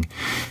meeting,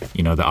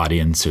 the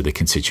audience or the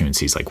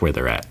constituencies, like where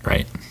they're at,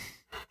 right?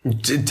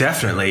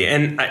 Definitely.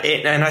 And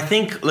I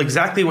think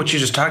exactly what you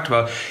just talked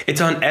about, it's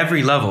on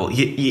every level.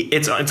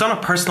 It's on a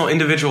personal,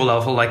 individual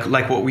level,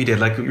 like what we did.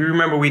 Like, you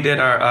remember we did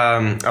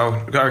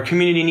our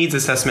community needs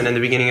assessment in the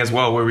beginning as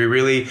well, where we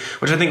really,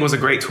 which I think was a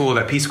great tool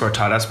that Peace Corps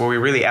taught us, where we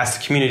really asked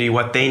the community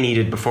what they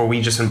needed before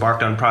we just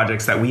embarked on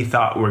projects that we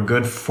thought were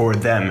good for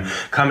them,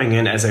 coming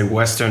in as a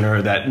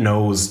Westerner that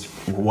knows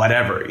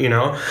whatever,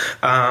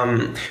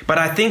 but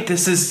I think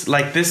this is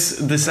like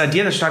this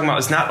idea that you're talking about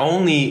is not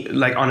only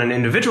like on an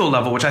individual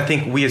level, which I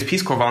think we as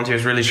Peace Corps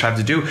volunteers really strive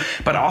to do,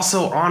 but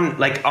also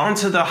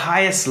onto the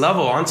highest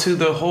level, onto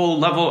the whole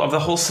level of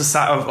the whole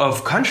society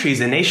of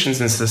countries and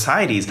nations and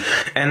societies.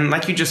 And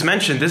like you just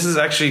mentioned, this is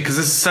actually, because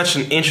this is such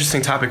an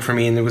interesting topic for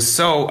me, and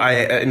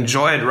I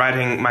enjoyed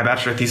writing my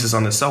bachelor thesis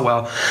on this so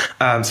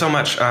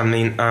much.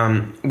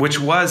 Which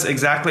was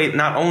exactly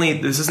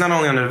this is not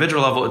only on an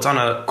individual level, it's on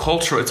a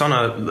cultural, it's on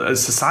a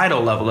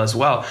societal level as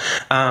well.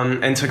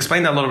 And to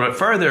explain that a little bit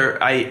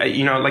further, I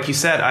like you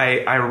said,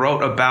 I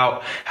wrote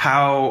about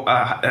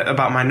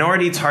about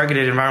minority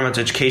targeted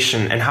environmental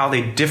education and how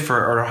they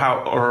differ,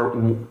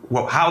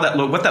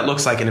 what that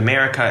looks like in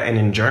America and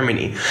in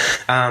Germany.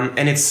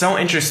 And it's so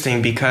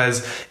interesting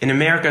because in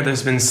America,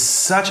 there's been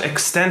such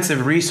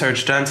extensive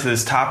research done to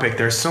this topic.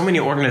 There's so many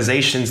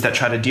organizations that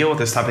try to deal with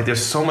this topic.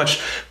 There's so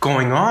much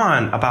going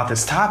on about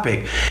this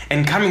topic.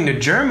 And coming to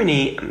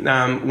Germany,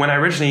 when I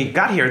originally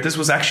got here, this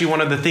was actually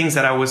one of the things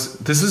that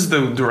this is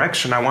the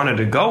direction I wanted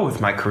to go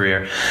with my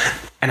career.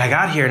 And I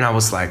got here and I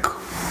was like,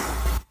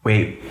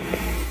 wait,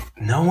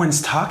 no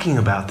one's talking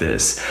about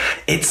this.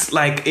 It's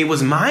like, it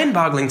was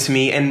mind-boggling to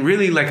me. And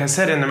really, like I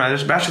said in my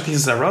bachelor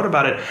thesis, I wrote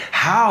about it,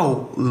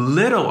 how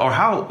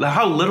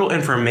little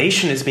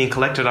information is being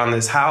collected on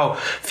this, how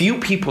few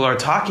people are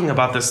talking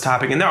about this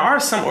topic. And there are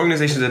some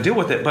organizations that deal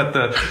with it, but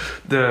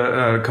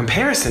the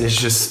comparison is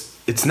just,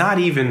 it's not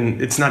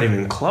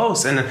even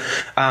close. And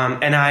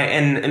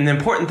the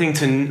important thing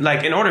to,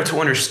 like, in order to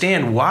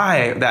understand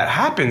why that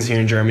happens here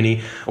in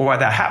Germany, or why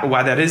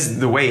that is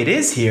the way it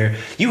is here,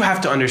 you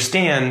have to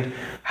understand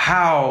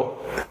how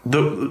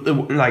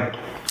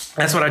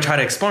that's what I try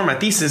to explore in my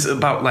thesis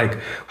about, like,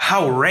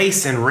 how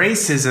race and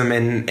racism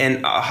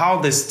and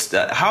how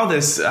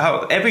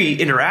every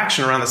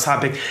interaction around this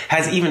topic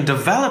has even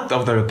developed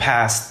over the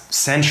past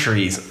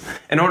centuries,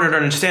 in order to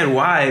understand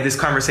why this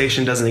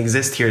conversation doesn't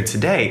exist here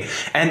today.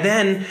 And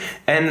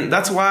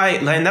that's what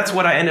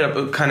I ended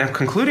up kind of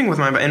concluding with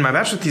in my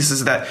bachelor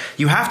thesis, that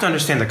you have to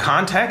understand the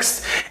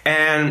context.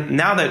 And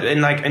now that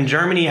in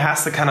Germany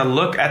has to kind of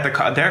look at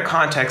their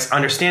context,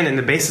 understanding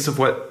the basis of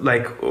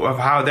of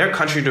how their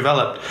country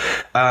developed,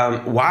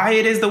 why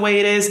it is the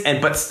way it is,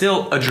 but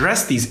still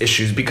address these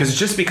issues, because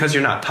just because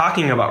you're not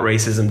talking about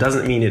racism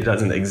doesn't mean it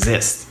doesn't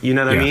exist. You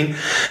know what I mean?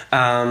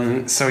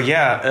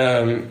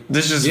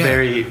 This is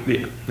very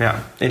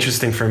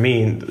interesting for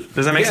me.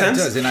 Does that make sense?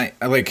 It does. And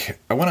I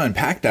want to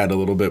unpack that a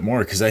little bit more,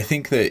 because I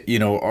think that,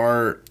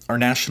 our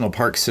national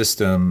park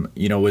system,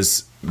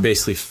 was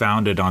basically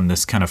founded on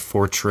this kind of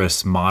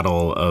fortress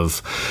model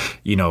of,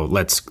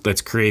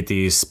 let's create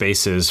these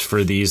spaces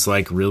for these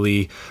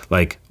really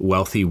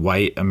wealthy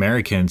white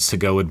Americans to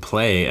go and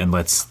play, and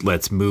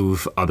let's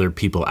move other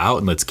people out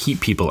and let's keep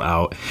people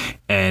out.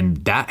 And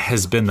that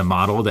has been the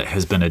model that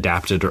has been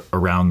adapted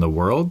around the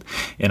world.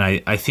 And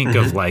I think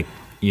of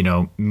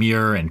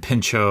Muir and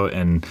Pinchot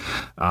and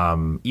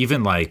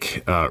even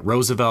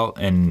Roosevelt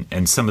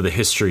and some of the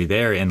history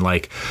there, and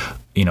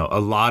a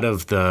lot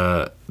of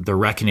the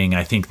reckoning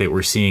I think that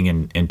we're seeing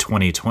in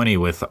 2020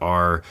 with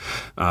our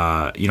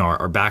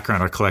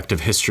background, our collective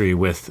history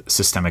with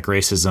systemic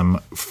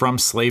racism, from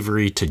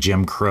slavery to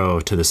Jim Crow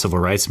to the civil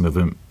rights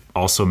movement,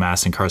 also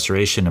mass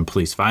incarceration and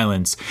police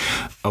violence.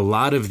 A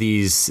lot of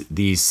these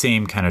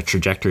same kind of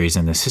trajectories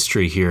in this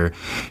history here,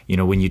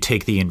 when you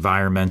take the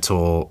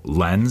environmental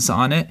lens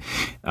on it,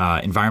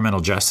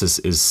 environmental justice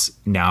is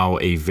now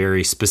a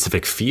very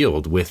specific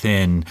field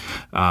within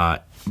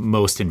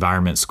most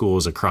environment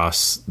schools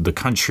across the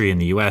country in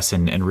the US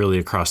and really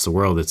across the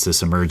world. It's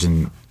this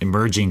emerging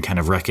kind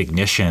of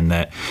recognition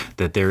that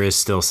there is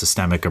still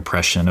systemic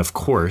oppression, of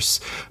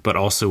course, but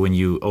also when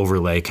you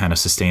overlay kind of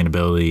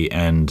sustainability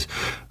and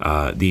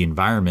the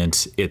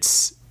environment,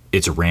 it's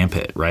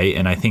rampant, right?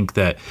 And I think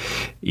that,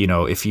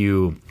 if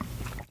you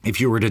if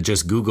you were to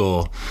just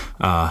Google,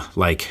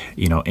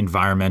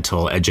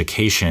 environmental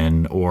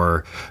education,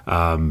 or,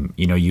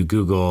 you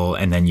Google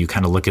and then you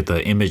kind of look at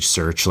the image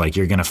search, like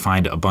you're going to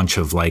find a bunch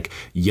of like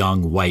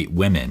young white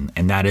women.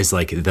 And that is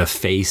like the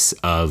face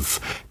of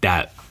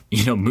that,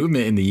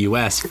 movement in the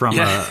U.S. from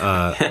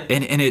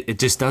and it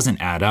just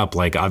doesn't add up.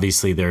 Like,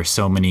 obviously there are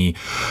so many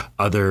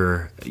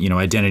other,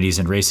 identities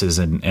and races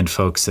and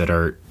folks that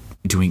are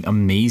doing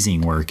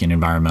amazing work in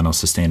environmental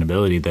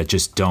sustainability that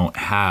just don't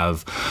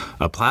have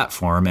a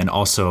platform. And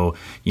also,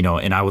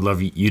 and I would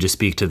love you to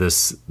speak to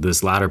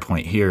this latter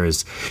point here,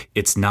 is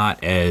it's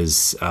not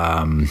as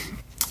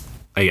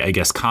I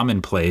guess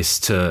commonplace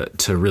to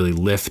really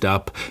lift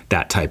up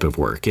that type of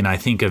work. And I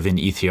think of in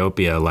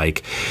Ethiopia,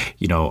 like,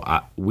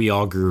 we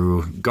all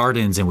grew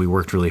gardens and we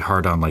worked really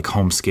hard on like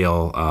home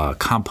scale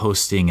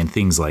composting and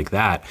things like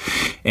that.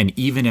 And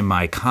even in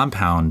my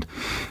compound,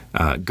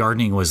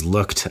 gardening was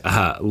looked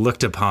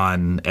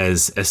upon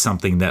as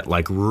something that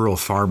like rural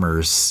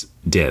farmers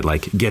did.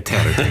 Like getter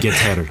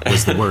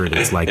was the word.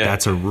 It's like,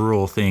 that's a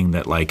rural thing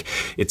that like,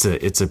 it's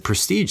a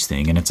prestige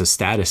thing and it's a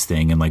status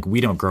thing. And like,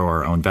 we don't grow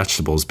our own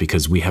vegetables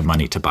because we have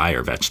money to buy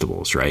our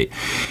vegetables. Right.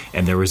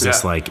 And there was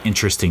this like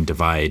interesting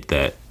divide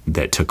that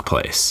took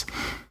place.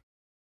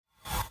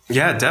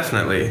 Yeah,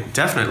 definitely. And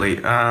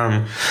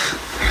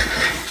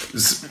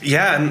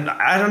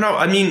I don't know.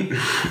 I mean,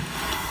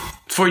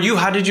 for you,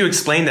 how did you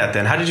explain that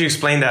then? How did you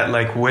explain that,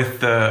 like with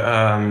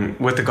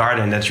the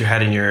garden that you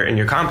had in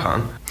your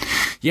compound?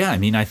 Yeah, I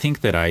mean, I think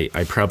that I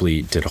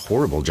probably did a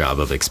horrible job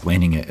of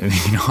explaining it,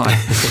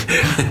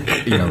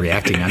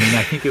 reacting. I mean,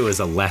 I think it was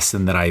a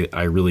lesson that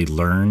I really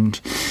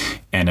learned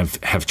and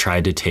have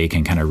tried to take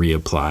and kind of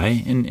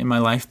reapply in my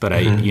life. But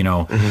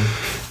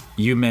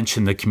you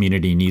mentioned the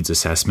community needs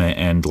assessment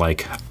and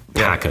like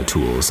PACA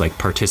tools, like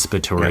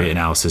participatory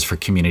analysis for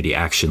community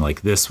action.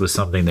 Like, this was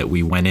something that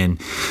we went in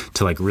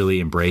to like really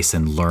embrace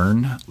and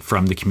learn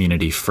from the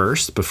community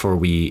first before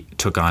we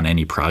took on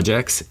any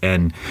projects.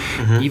 And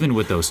even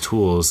with those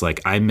tools,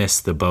 like I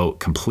missed the boat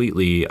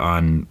completely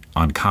on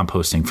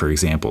composting, for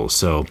example.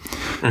 So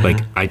like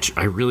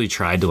I really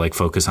tried to like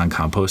focus on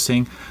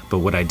composting, but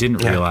what I didn't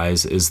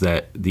realize is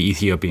that the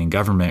Ethiopian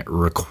government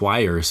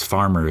requires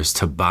farmers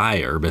to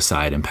buy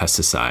herbicide and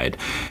pesticide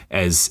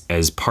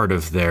as part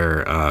of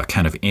their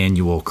kind of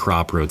annual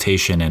crop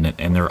rotation,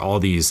 and there are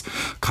all these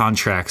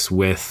contracts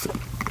with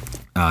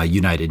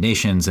United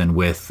Nations and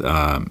with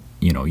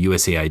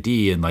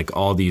USAID and like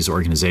all these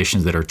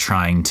organizations that are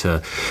trying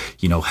to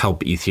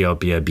help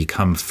Ethiopia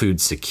become food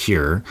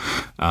secure,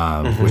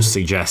 which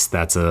suggests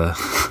that's a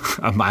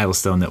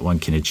milestone that one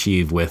can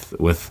achieve with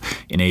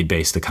an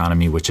aid-based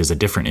economy, which is a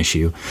different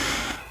issue.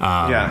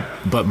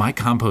 But my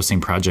composting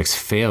projects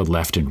failed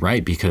left and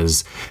right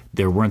because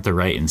there weren't the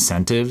right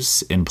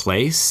incentives in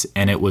place.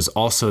 And it was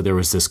also, there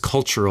was this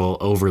cultural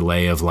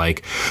overlay of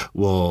like,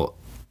 well,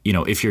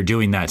 if you're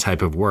doing that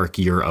type of work,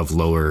 you're of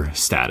lower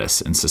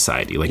status in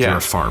society. Like you're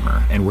a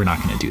farmer and we're not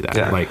going to do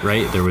that. Like,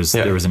 right. There was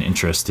an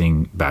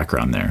interesting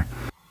background there.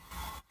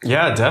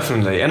 Yeah,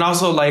 definitely. And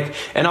also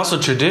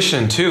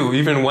tradition too.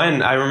 Even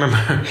when I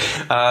remember,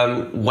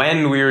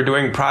 when we were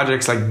doing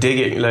projects like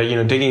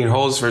digging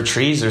holes for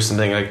trees or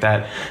something like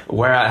that,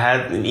 where I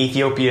had an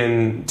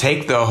Ethiopian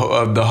take the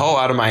hoe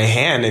out of my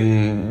hand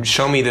and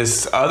show me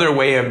this other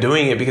way of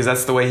doing it, because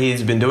that's the way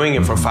he's been doing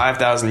it for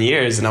 5,000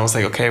 years. And I was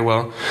like, okay,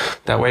 well,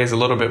 that way is a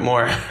little bit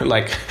more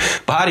like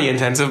body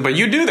intensive, but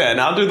you do that and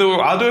I'll do it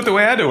the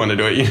way I do want to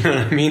do it. You know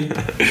what I mean?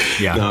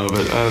 Yeah. No,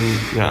 but,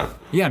 yeah.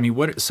 Yeah, I mean,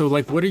 what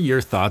are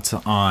your thoughts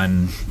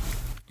on,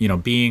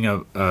 being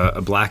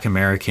a Black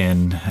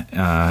American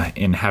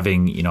and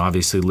having,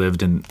 obviously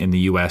lived in the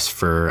U.S.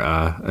 for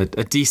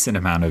a decent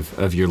amount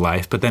of your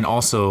life, but then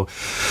also,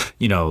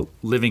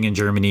 living in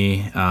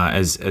Germany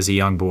as a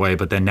young boy,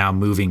 but then now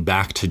moving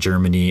back to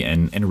Germany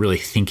and really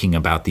thinking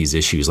about these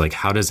issues? Like,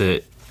 how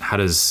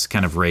does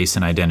kind of race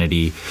and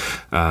identity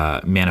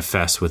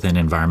manifest within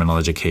environmental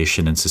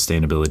education and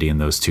sustainability in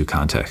those two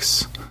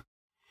contexts?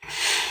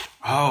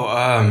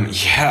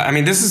 Yeah, I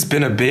mean, this has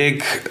been a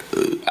big,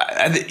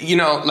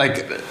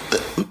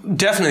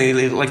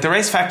 definitely, like the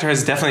race factor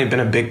has definitely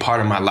been a big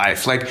part of my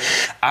life. Like,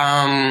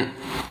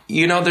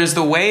 there's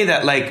the way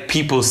that like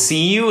people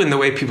see you and the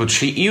way people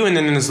treat you. And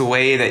then there's the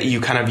way that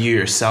you kind of view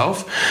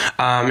yourself.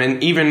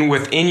 And even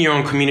within your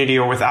own community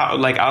or without,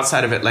 like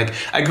outside of it, like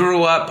I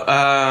grew up,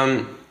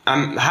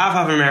 I'm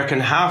half American,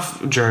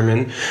 half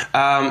German.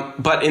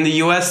 But in the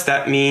US,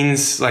 that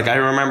means, like, I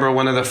remember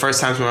one of the first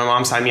times when my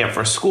mom signed me up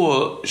for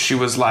school, she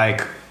was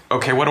like,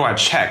 okay, what do I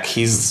check?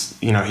 He's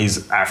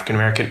African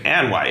American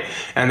and white.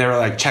 And they were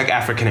like, check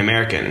African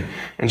American.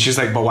 And she's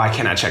like, but why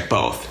can't I check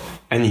both?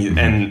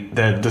 And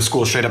the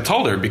school straight up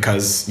told her,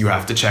 because you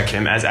have to check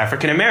him as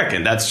African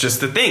American. That's just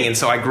the thing. And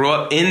so I grew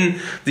up in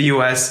the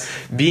U.S.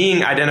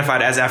 being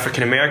identified as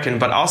African American,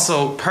 but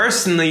also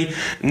personally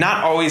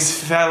not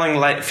always feeling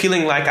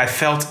like I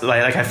felt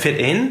like I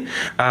fit in.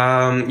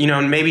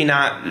 Maybe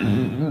not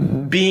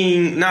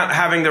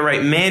having the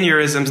right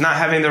mannerisms, not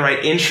having the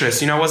right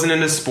interests. I wasn't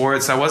into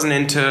sports. I wasn't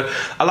into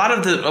a lot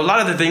of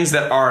the things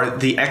that are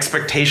the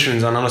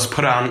expectations on us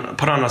put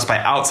on us by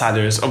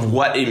outsiders of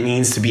what it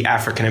means to be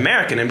African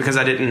American. And because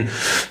I didn't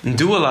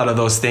do a lot of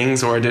those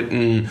things, or I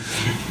didn't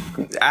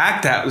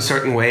act out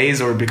certain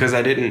ways, or because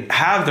I didn't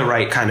have the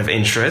right kind of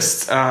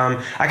interests,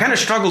 I kind of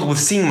struggled with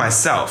seeing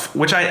myself,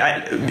 which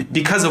I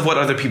because of what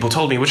other people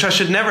told me, which I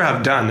should never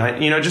have done.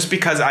 Just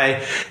because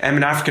I am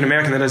an African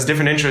American that has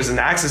different interests and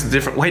acts a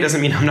different way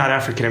doesn't mean I'm not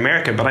African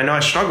American. But I know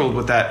I struggled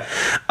with that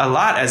a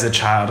lot as a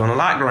child and a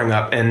lot growing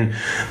up. And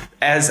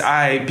as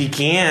I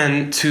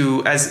began to,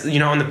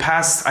 in the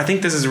past, I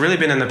think this has really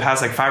been in the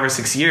past like 5 or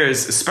 6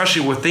 years,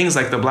 especially with things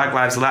like the Black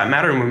Lives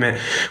Matter movement,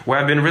 where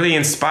I've been really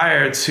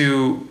inspired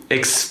to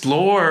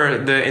explore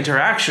the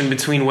interaction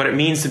between what it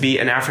means to be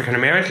an African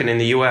American in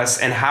the U.S.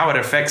 and how it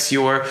affects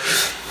your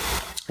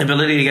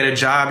ability to get a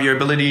job, your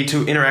ability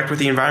to interact with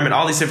the environment,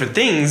 all these different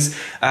things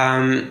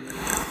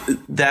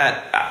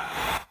that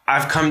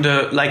I've come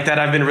to like, that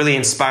I've been really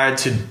inspired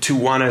to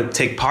want to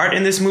take part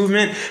in this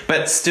movement,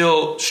 but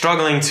still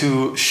struggling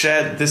to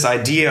shed this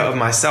idea of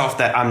myself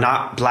that I'm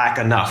not Black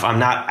enough, I'm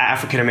not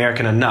African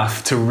American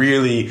enough to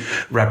really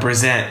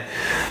represent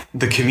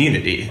the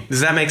community.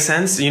 Does that make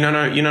sense? You know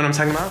what I'm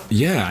talking about?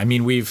 Yeah, I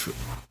mean,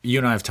 you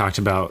and I have talked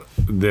about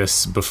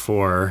this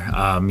before,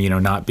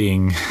 not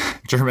being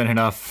German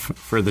enough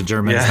for the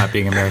Germans, not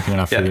being American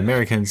enough for the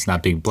Americans,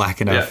 not being Black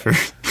enough for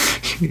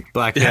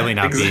Black family,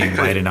 not being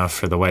white enough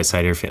for the white side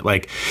of your family.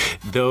 Like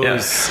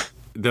those,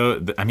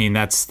 I mean,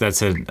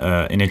 that's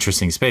an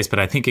interesting space, but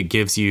I think it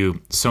gives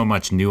you so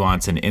much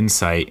nuance and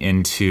insight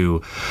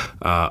into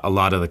a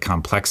lot of the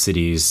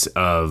complexities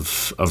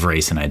of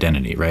race and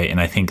identity, right?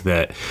 And I think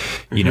that,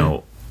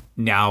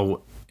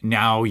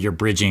 now you're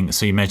bridging.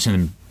 So you mentioned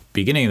in the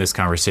beginning of this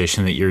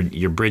conversation that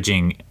you're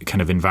bridging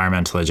kind of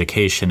environmental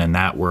education in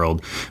that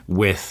world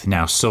with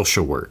now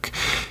social work.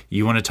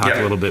 You want to talk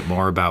a little bit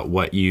more about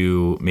what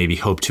you maybe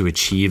hope to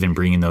achieve in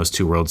bringing those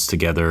two worlds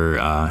together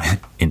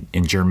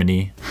in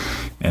Germany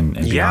and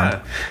beyond?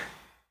 Yeah,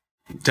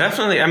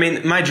 definitely. I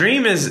mean, my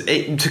dream is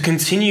to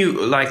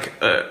continue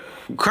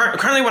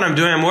currently what I'm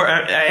doing,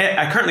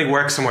 I currently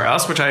work somewhere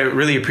else, which I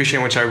really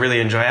appreciate, which I really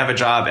enjoy. I have a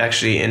job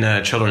actually in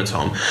a children's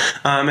home.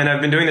 And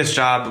I've been doing this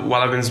job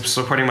while I've been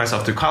supporting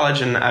myself through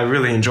college, and I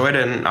really enjoyed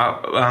it.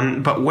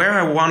 And but where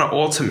I want to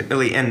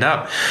ultimately end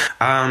up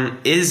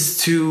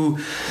is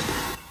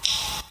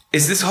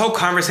this whole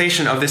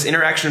conversation of this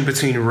interaction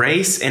between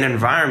race and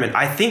environment.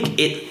 I think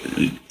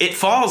it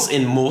falls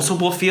in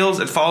multiple fields.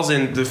 It falls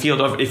in the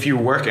field of if you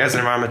work as an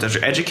environmental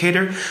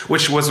educator,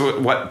 which was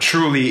what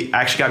truly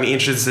actually got me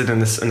interested in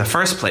this in the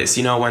first place.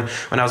 When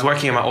I was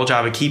working at my old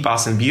job at Keep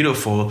Boston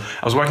Beautiful,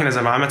 I was working as an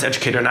environmental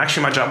educator, and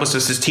actually my job was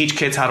just to teach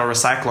kids how to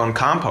recycle and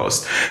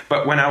compost.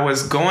 But when I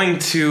was going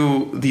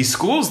to these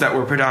schools that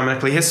were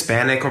predominantly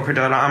Hispanic or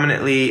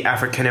predominantly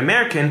African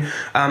American,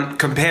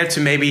 compared to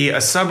maybe a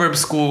suburb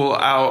school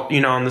out,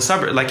 in the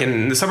suburb, like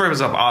in the suburbs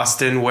of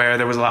Austin, where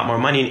there was a lot more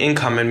money and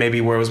income, and maybe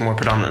where it was more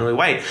predominantly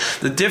white,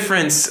 the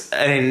difference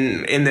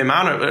in the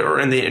amount of, or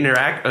in the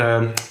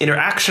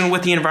interaction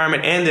with the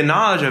environment and the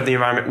knowledge of the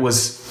environment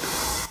was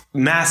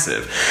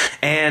massive.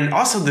 And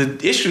also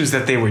the issues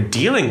that they were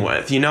dealing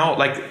with,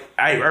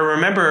 I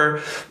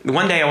remember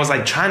one day I was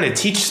trying to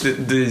teach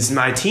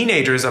my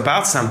teenagers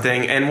about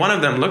something, and one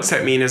of them looks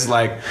at me and is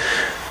like,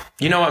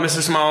 "You know what,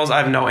 Mr. Smalls, I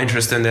have no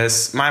interest in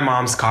this. My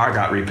mom's car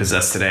got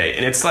repossessed today."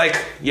 And it's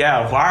like,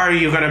 yeah, why are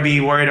you going to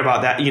be worried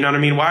about that? You know what I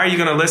mean? Why are you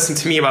going to listen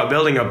to me about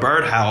building a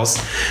birdhouse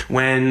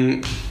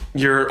when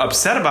you're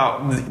upset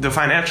about the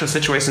financial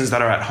situations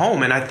that are at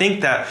home? And I think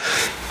that,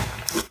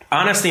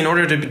 honestly, in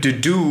order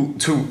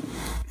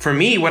for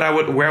me, where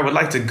I would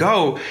like to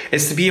go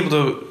is to be able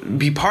to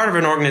be part of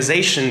an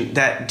organization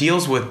that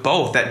deals with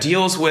both, that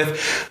deals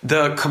with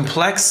the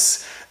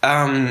complex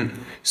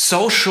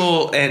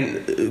social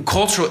and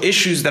cultural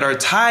issues that are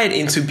tied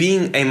into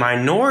being a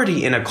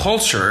minority in a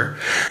culture,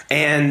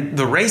 and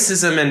the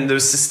racism and the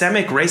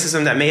systemic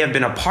racism that may have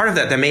been a part of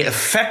that may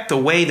affect the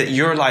way that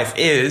your life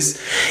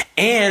is,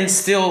 and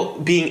still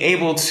being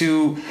able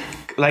to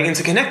and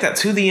to connect that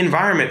to the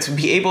environment, to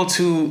be able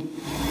to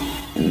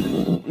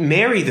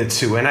marry the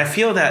two. And I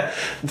feel that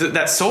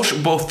that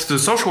both the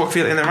social work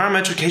field and the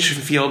environmental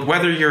education field,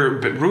 whether you're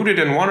rooted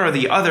in one or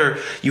the other,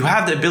 you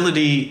have the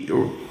ability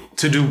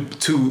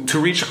to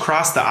reach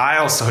across the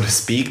aisle, so to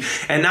speak,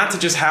 and not to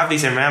just have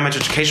these environmental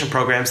education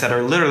programs that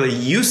are literally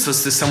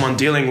useless to someone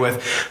dealing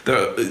with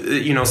the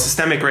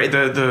systemic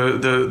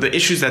the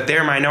issues that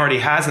their minority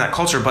has in that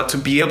culture, but to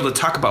be able to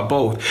talk about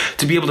both,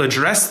 to be able to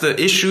address the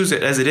issues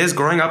as it is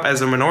growing up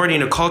as a minority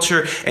in a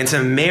culture, and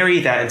to marry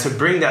that and to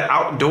bring that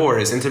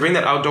outdoors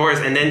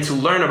and then to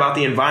learn about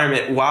the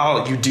environment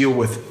while you deal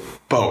with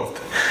both.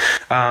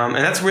 And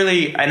that's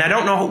really, and I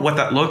don't know what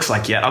that looks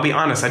like yet. I'll be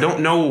honest. I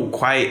don't know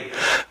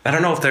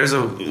if there's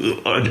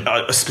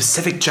a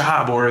specific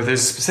job or if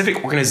there's a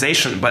specific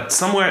organization, but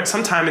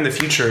sometime in the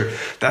future,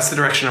 that's the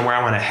direction where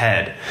I want to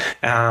head.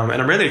 And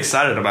I'm really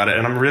excited about it.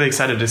 And I'm really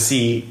excited to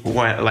see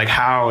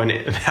how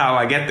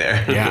I get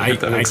there. Yeah, I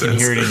can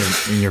hear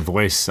it in your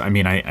voice. I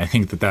mean, I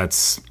think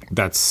that's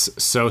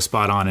so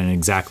spot on and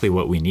exactly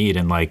what we need.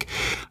 And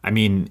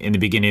in the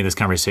beginning of this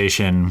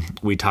conversation,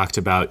 we talked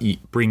about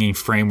bringing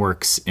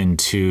frameworks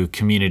into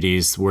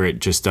communities where it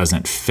just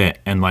doesn't fit.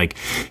 And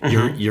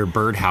your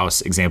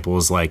birdhouse example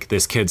is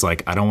this kid's I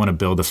don't want to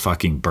build a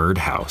fucking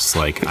birdhouse.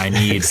 I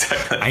need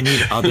exactly. I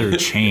need other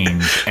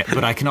change.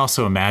 But I can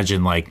also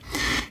imagine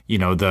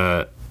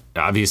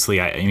obviously,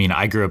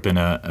 I grew up in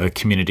a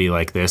community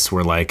like this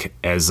where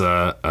as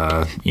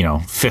a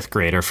fifth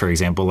grader, for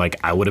example,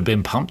 I would have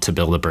been pumped to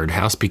build a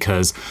birdhouse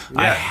because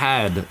I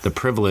had the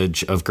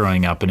privilege of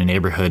growing up in a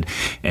neighborhood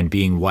and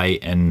being white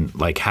and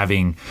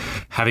having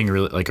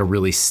really, a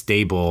really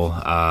stable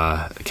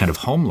kind of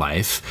home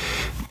life.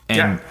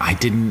 And I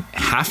didn't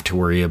have to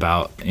worry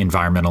about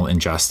environmental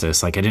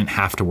injustice. I didn't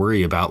have to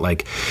worry about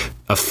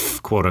a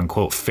quote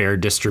unquote fair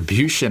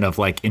distribution of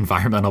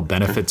environmental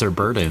benefits or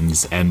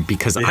burdens. And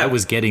because I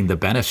was getting the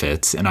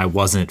benefits and I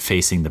wasn't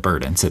facing the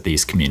burdens that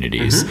these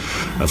communities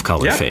of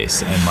color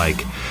face.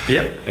 And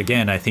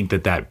again, I think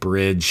that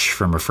bridge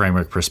from a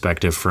framework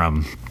perspective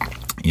from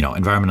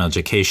environmental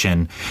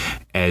education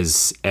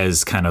as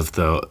kind of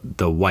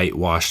the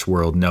whitewashed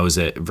world knows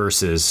it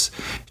versus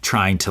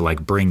trying to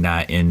bring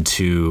that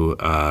into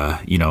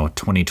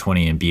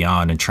 2020 and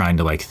beyond and trying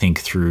to think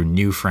through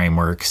new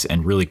frameworks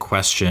and really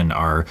question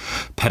our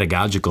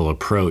pedagogical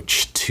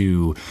approach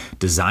to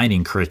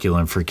designing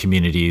curriculum for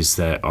communities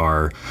that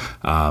are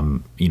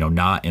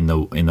not in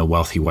the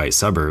wealthy white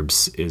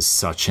suburbs is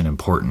such an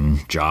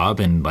important job.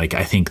 And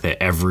I think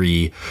that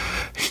every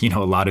a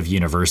lot of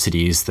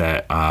universities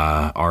that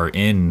are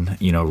in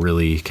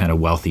really kind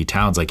of wealthy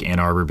towns like Ann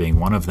Arbor being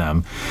one of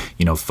them,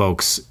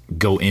 folks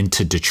go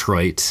into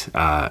Detroit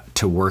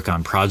to work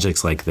on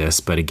projects like this.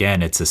 But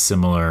again, it's a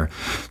similar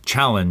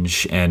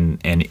challenge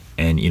and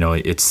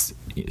it's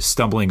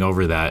stumbling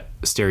over that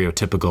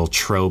stereotypical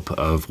trope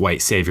of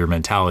white savior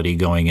mentality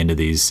going into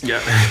these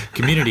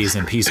communities.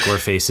 And Peace Corps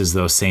faces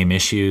those same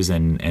issues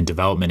and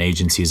development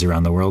agencies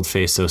around the world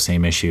face those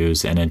same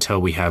issues. And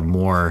until we have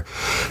more,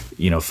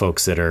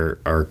 folks that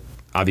are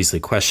obviously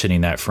questioning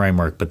that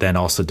framework, but then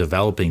also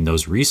developing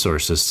those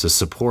resources to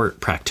support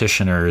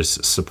practitioners,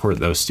 support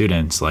those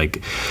students,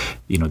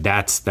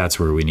 that's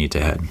where we need to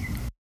head.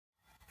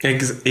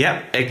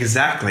 Yeah,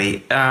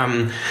 exactly.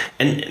 And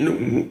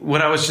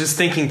what I was just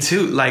thinking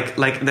too, like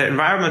the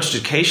environmental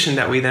education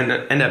that we then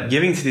end up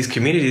giving to these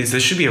communities,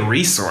 this should be a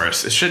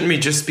resource. It shouldn't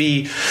just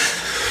be,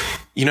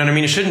 you know what I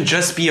mean? It shouldn't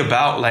just be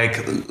about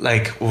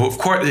well, of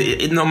course,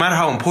 no matter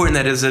how important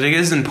that is, it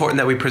is important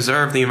that we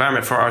preserve the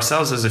environment for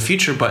ourselves as a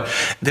future, but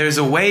there's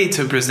a way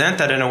to present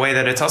that in a way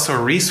that it's also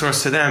a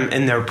resource to them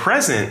in their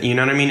present, you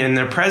know what I mean? In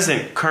their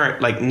present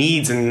current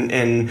needs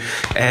and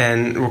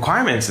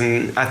requirements.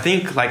 And I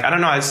think I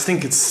don't know, I just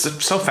think it's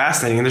so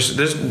fascinating. And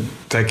there's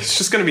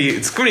it's going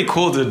to be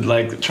cool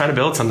to try to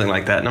build something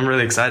like that. And I'm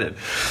really excited.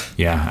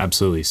 Yeah,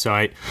 absolutely. So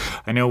I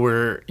know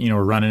we're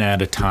running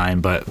out of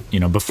time, but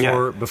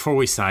before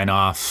we sign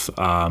off,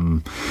 I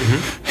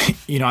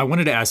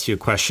wanted to ask you a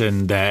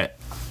question that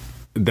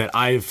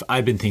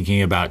I've been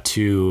thinking about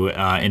too,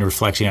 in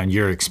reflecting on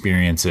your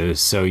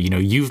experiences. So,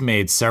 you've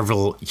made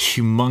several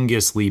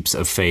humongous leaps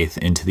of faith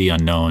into the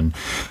unknown,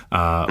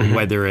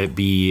 whether it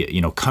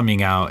be,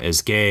 coming out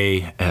as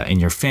gay in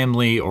your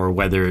family, or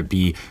whether it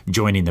be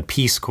joining the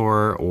Peace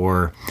Corps,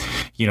 or,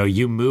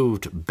 you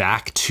moved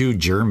back to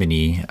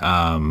Germany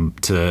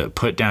to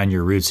put down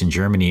your roots in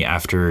Germany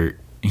after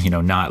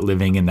not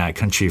living in that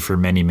country for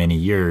many, many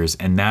years.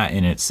 And that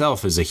in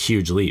itself is a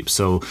huge leap.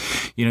 So,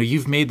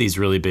 you've made these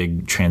really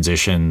big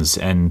transitions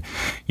and,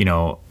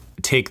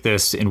 take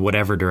this in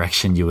whatever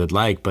direction you would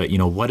like. But,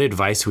 what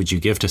advice would you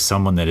give to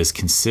someone that is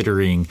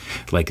considering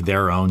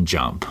their own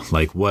jump?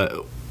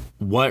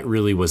 What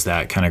really was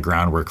that kind of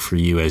groundwork for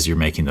you as you're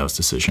making those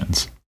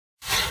decisions?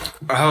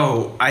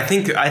 Oh, I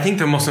think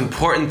the most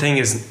important thing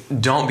is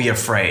don't be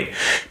afraid,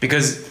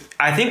 because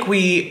I think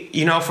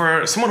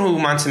for someone who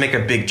wants to make a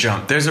big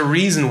jump, there's a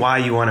reason why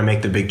you want to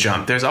make the big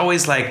jump. There's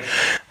always I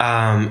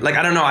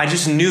don't know.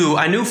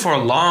 I knew for a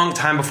long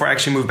time before I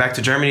actually moved back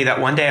to Germany that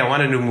one day I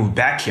wanted to move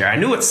back here. I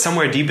knew it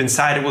somewhere deep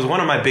inside. It was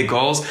one of my big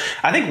goals.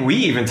 I think we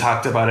even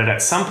talked about it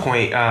at some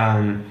point,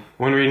 when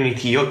we were in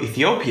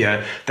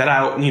Ethiopia, that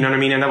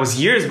and that was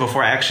years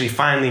before I actually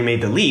finally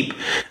made the leap.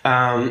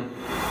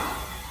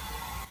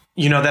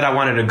 That I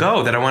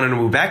wanted to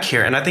move back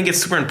here. And I think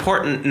it's super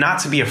important not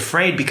to be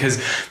afraid,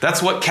 because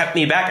that's what kept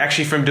me back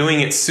actually from doing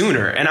it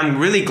sooner. And I'm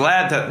really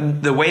glad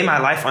that the way my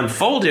life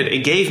unfolded,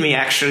 it gave me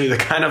actually the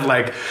kind of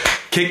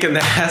kick in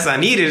the ass I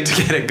needed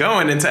to get it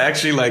going and to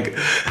actually make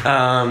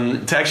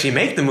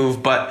the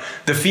move. But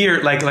the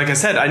fear, like I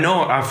said, I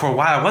know for a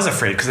while I was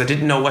afraid because I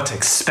didn't know what to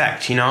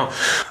expect, you know.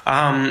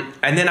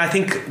 And then I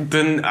think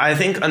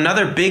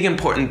another big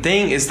important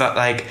thing is that,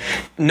 like,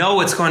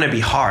 no, it's going to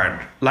be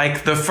hard.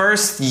 Like the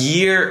first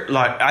year,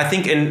 like I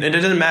think, and it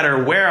doesn't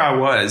matter where I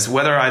was,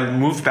 whether I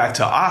moved back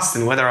to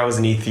Austin, whether I was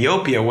in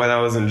Ethiopia, whether I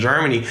was in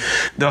Germany,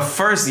 the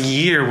first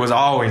year was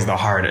always the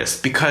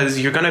hardest because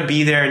you're going to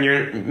be there and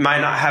you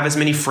might not have as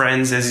many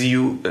friends as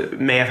you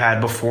may have had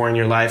before in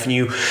your life. And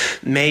you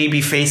may be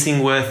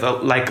facing with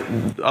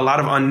a lot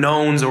of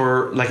unknowns,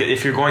 or like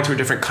if you're going to a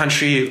different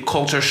country,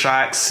 culture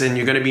shocks, and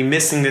you're going to be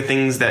missing the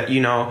things that,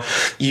 you know,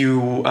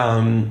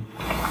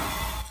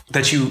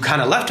 that you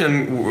kind of left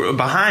him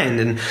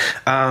behind.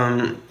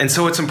 And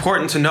so it's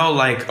important to know,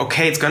 like,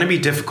 okay, it's going to be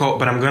difficult,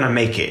 but I'm going to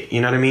make it.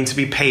 You know what I mean? To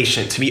be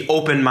patient, to be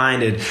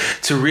open-minded,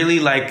 to really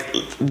like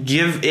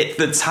give it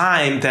the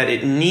time that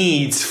it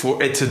needs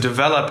for it to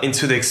develop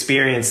into the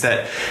experience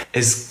that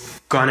is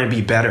gonna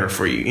be better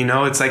for you. You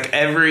know, it's like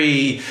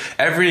every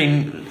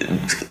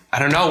I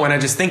don't know, when I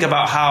just think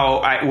about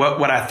how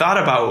what I thought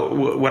about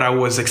what I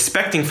was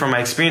expecting from my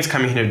experience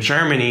coming here to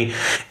Germany,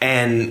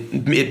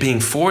 and it being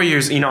 4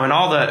 years, you know, and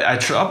all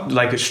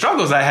the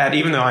struggles I had,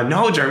 even though I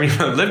know Germany,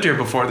 I've lived here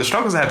before, the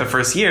struggles I had the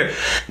first year.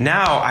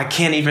 Now I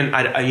can't even,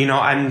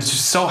 I'm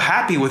just so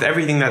happy with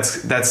everything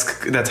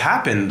that's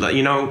happened. Like,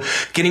 you know,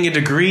 getting a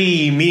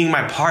degree, meeting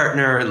my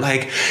partner,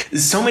 like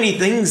so many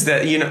things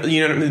that, you know,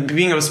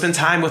 being able to spend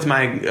time with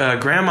my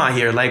grandma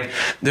here. Like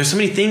there's so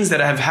many things that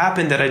have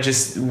happened that I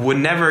just would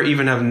never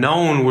even have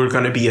known were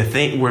going to be a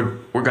thing, were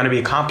going to be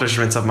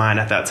accomplishments of mine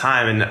at that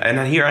time.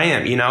 And here I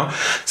am, you know?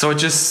 So it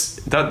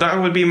just,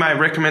 that would be my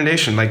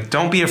recommendation. Like,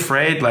 don't be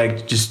afraid,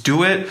 like just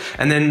do it.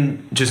 And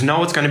then just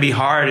know it's going to be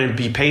hard, and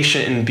be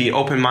patient and be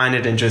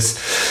open-minded, and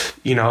just,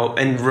 you know,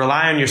 and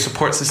rely on your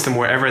support system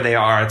wherever they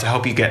are to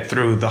help you get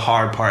through the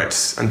hard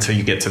parts until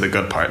you get to the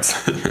good parts.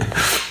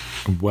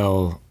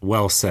 Well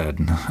said,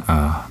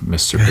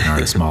 Mr.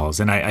 Bernard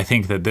Smalls. And I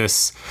think that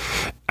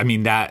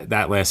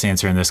that last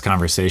answer in this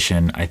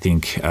conversation, I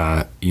think,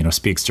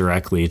 speaks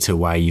directly to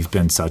why you've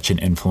been such an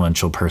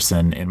influential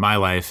person in my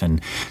life, and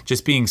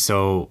just being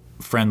so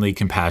friendly,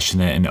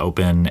 compassionate, and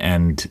open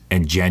and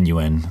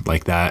genuine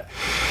like that.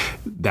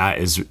 That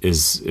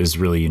is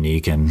really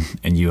unique, and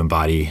you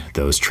embody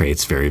those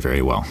traits very,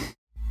 very well.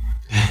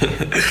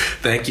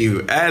 Thank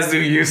you, as do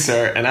you,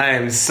 sir. And I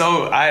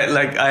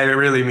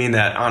really mean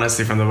that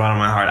honestly from the bottom of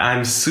my heart.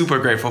 I'm super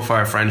grateful for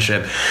our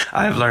friendship.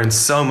 I've learned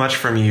so much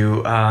from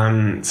you,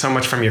 so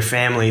much from your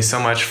family,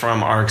 so much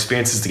from our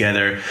experiences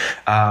together.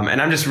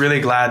 And I'm just really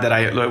glad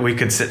that we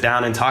could sit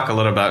down and talk a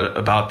little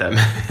about them.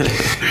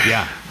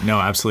 Yeah, no,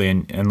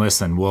 absolutely. And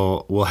listen,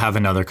 we'll have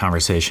another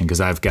conversation,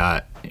 because I've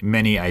got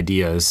many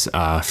ideas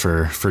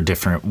for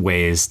different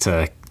ways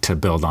to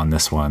build on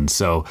this one.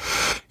 So,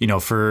 you know,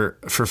 for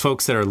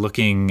folks that are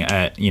looking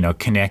at, you know,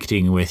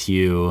 connecting with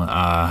you,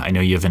 I know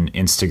you have an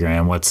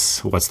Instagram.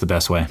 What's the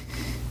best way?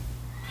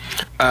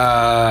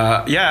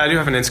 Yeah, I do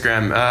have an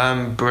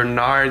Instagram.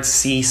 Bernard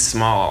C.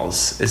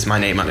 Smalls is my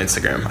name on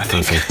Instagram, I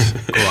think.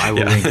 Perfect. Cool. I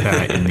will link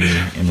that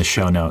in the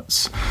show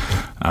notes,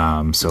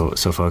 so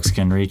folks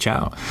can reach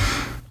out.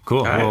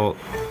 Cool. Right. Well,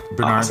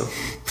 Bernard, awesome.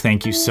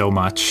 Thank you so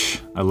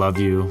much. I love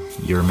you.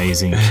 You're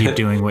amazing. Keep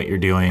doing what you're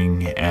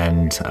doing,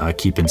 and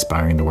keep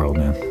inspiring the world,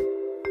 man.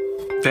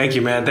 Thank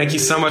you, man. Thank you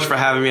so much for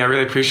having me. I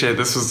really appreciate it.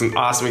 This was an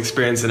awesome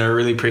experience, and I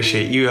really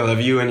appreciate you. I love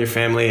you and your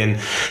family, and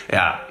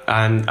yeah,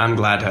 I'm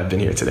glad to have been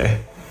here today.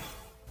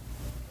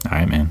 All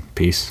right, man.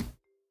 Peace.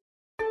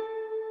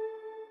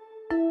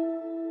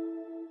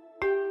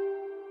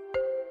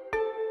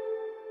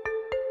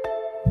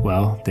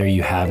 Well, there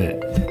you have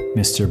it,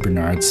 Mr.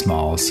 Bernard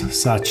Smalls.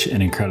 Such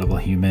an incredible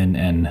human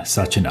and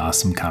such an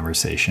awesome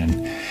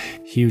conversation.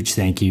 Huge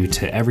thank you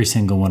to every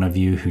single one of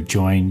you who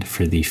joined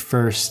for the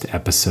first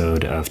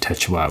episode of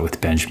Tetuat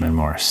with Benjamin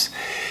Morse.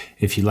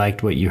 If you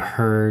liked what you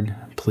heard,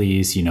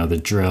 please, you know the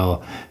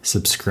drill,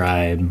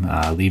 subscribe,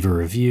 leave a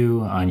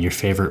review on your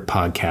favorite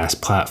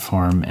podcast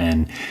platform,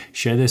 and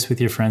share this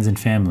with your friends and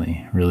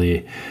family.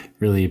 Really,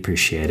 really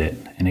appreciate it.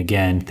 And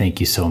again, thank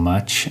you so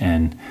much,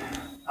 and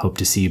hope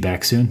to see you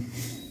back soon.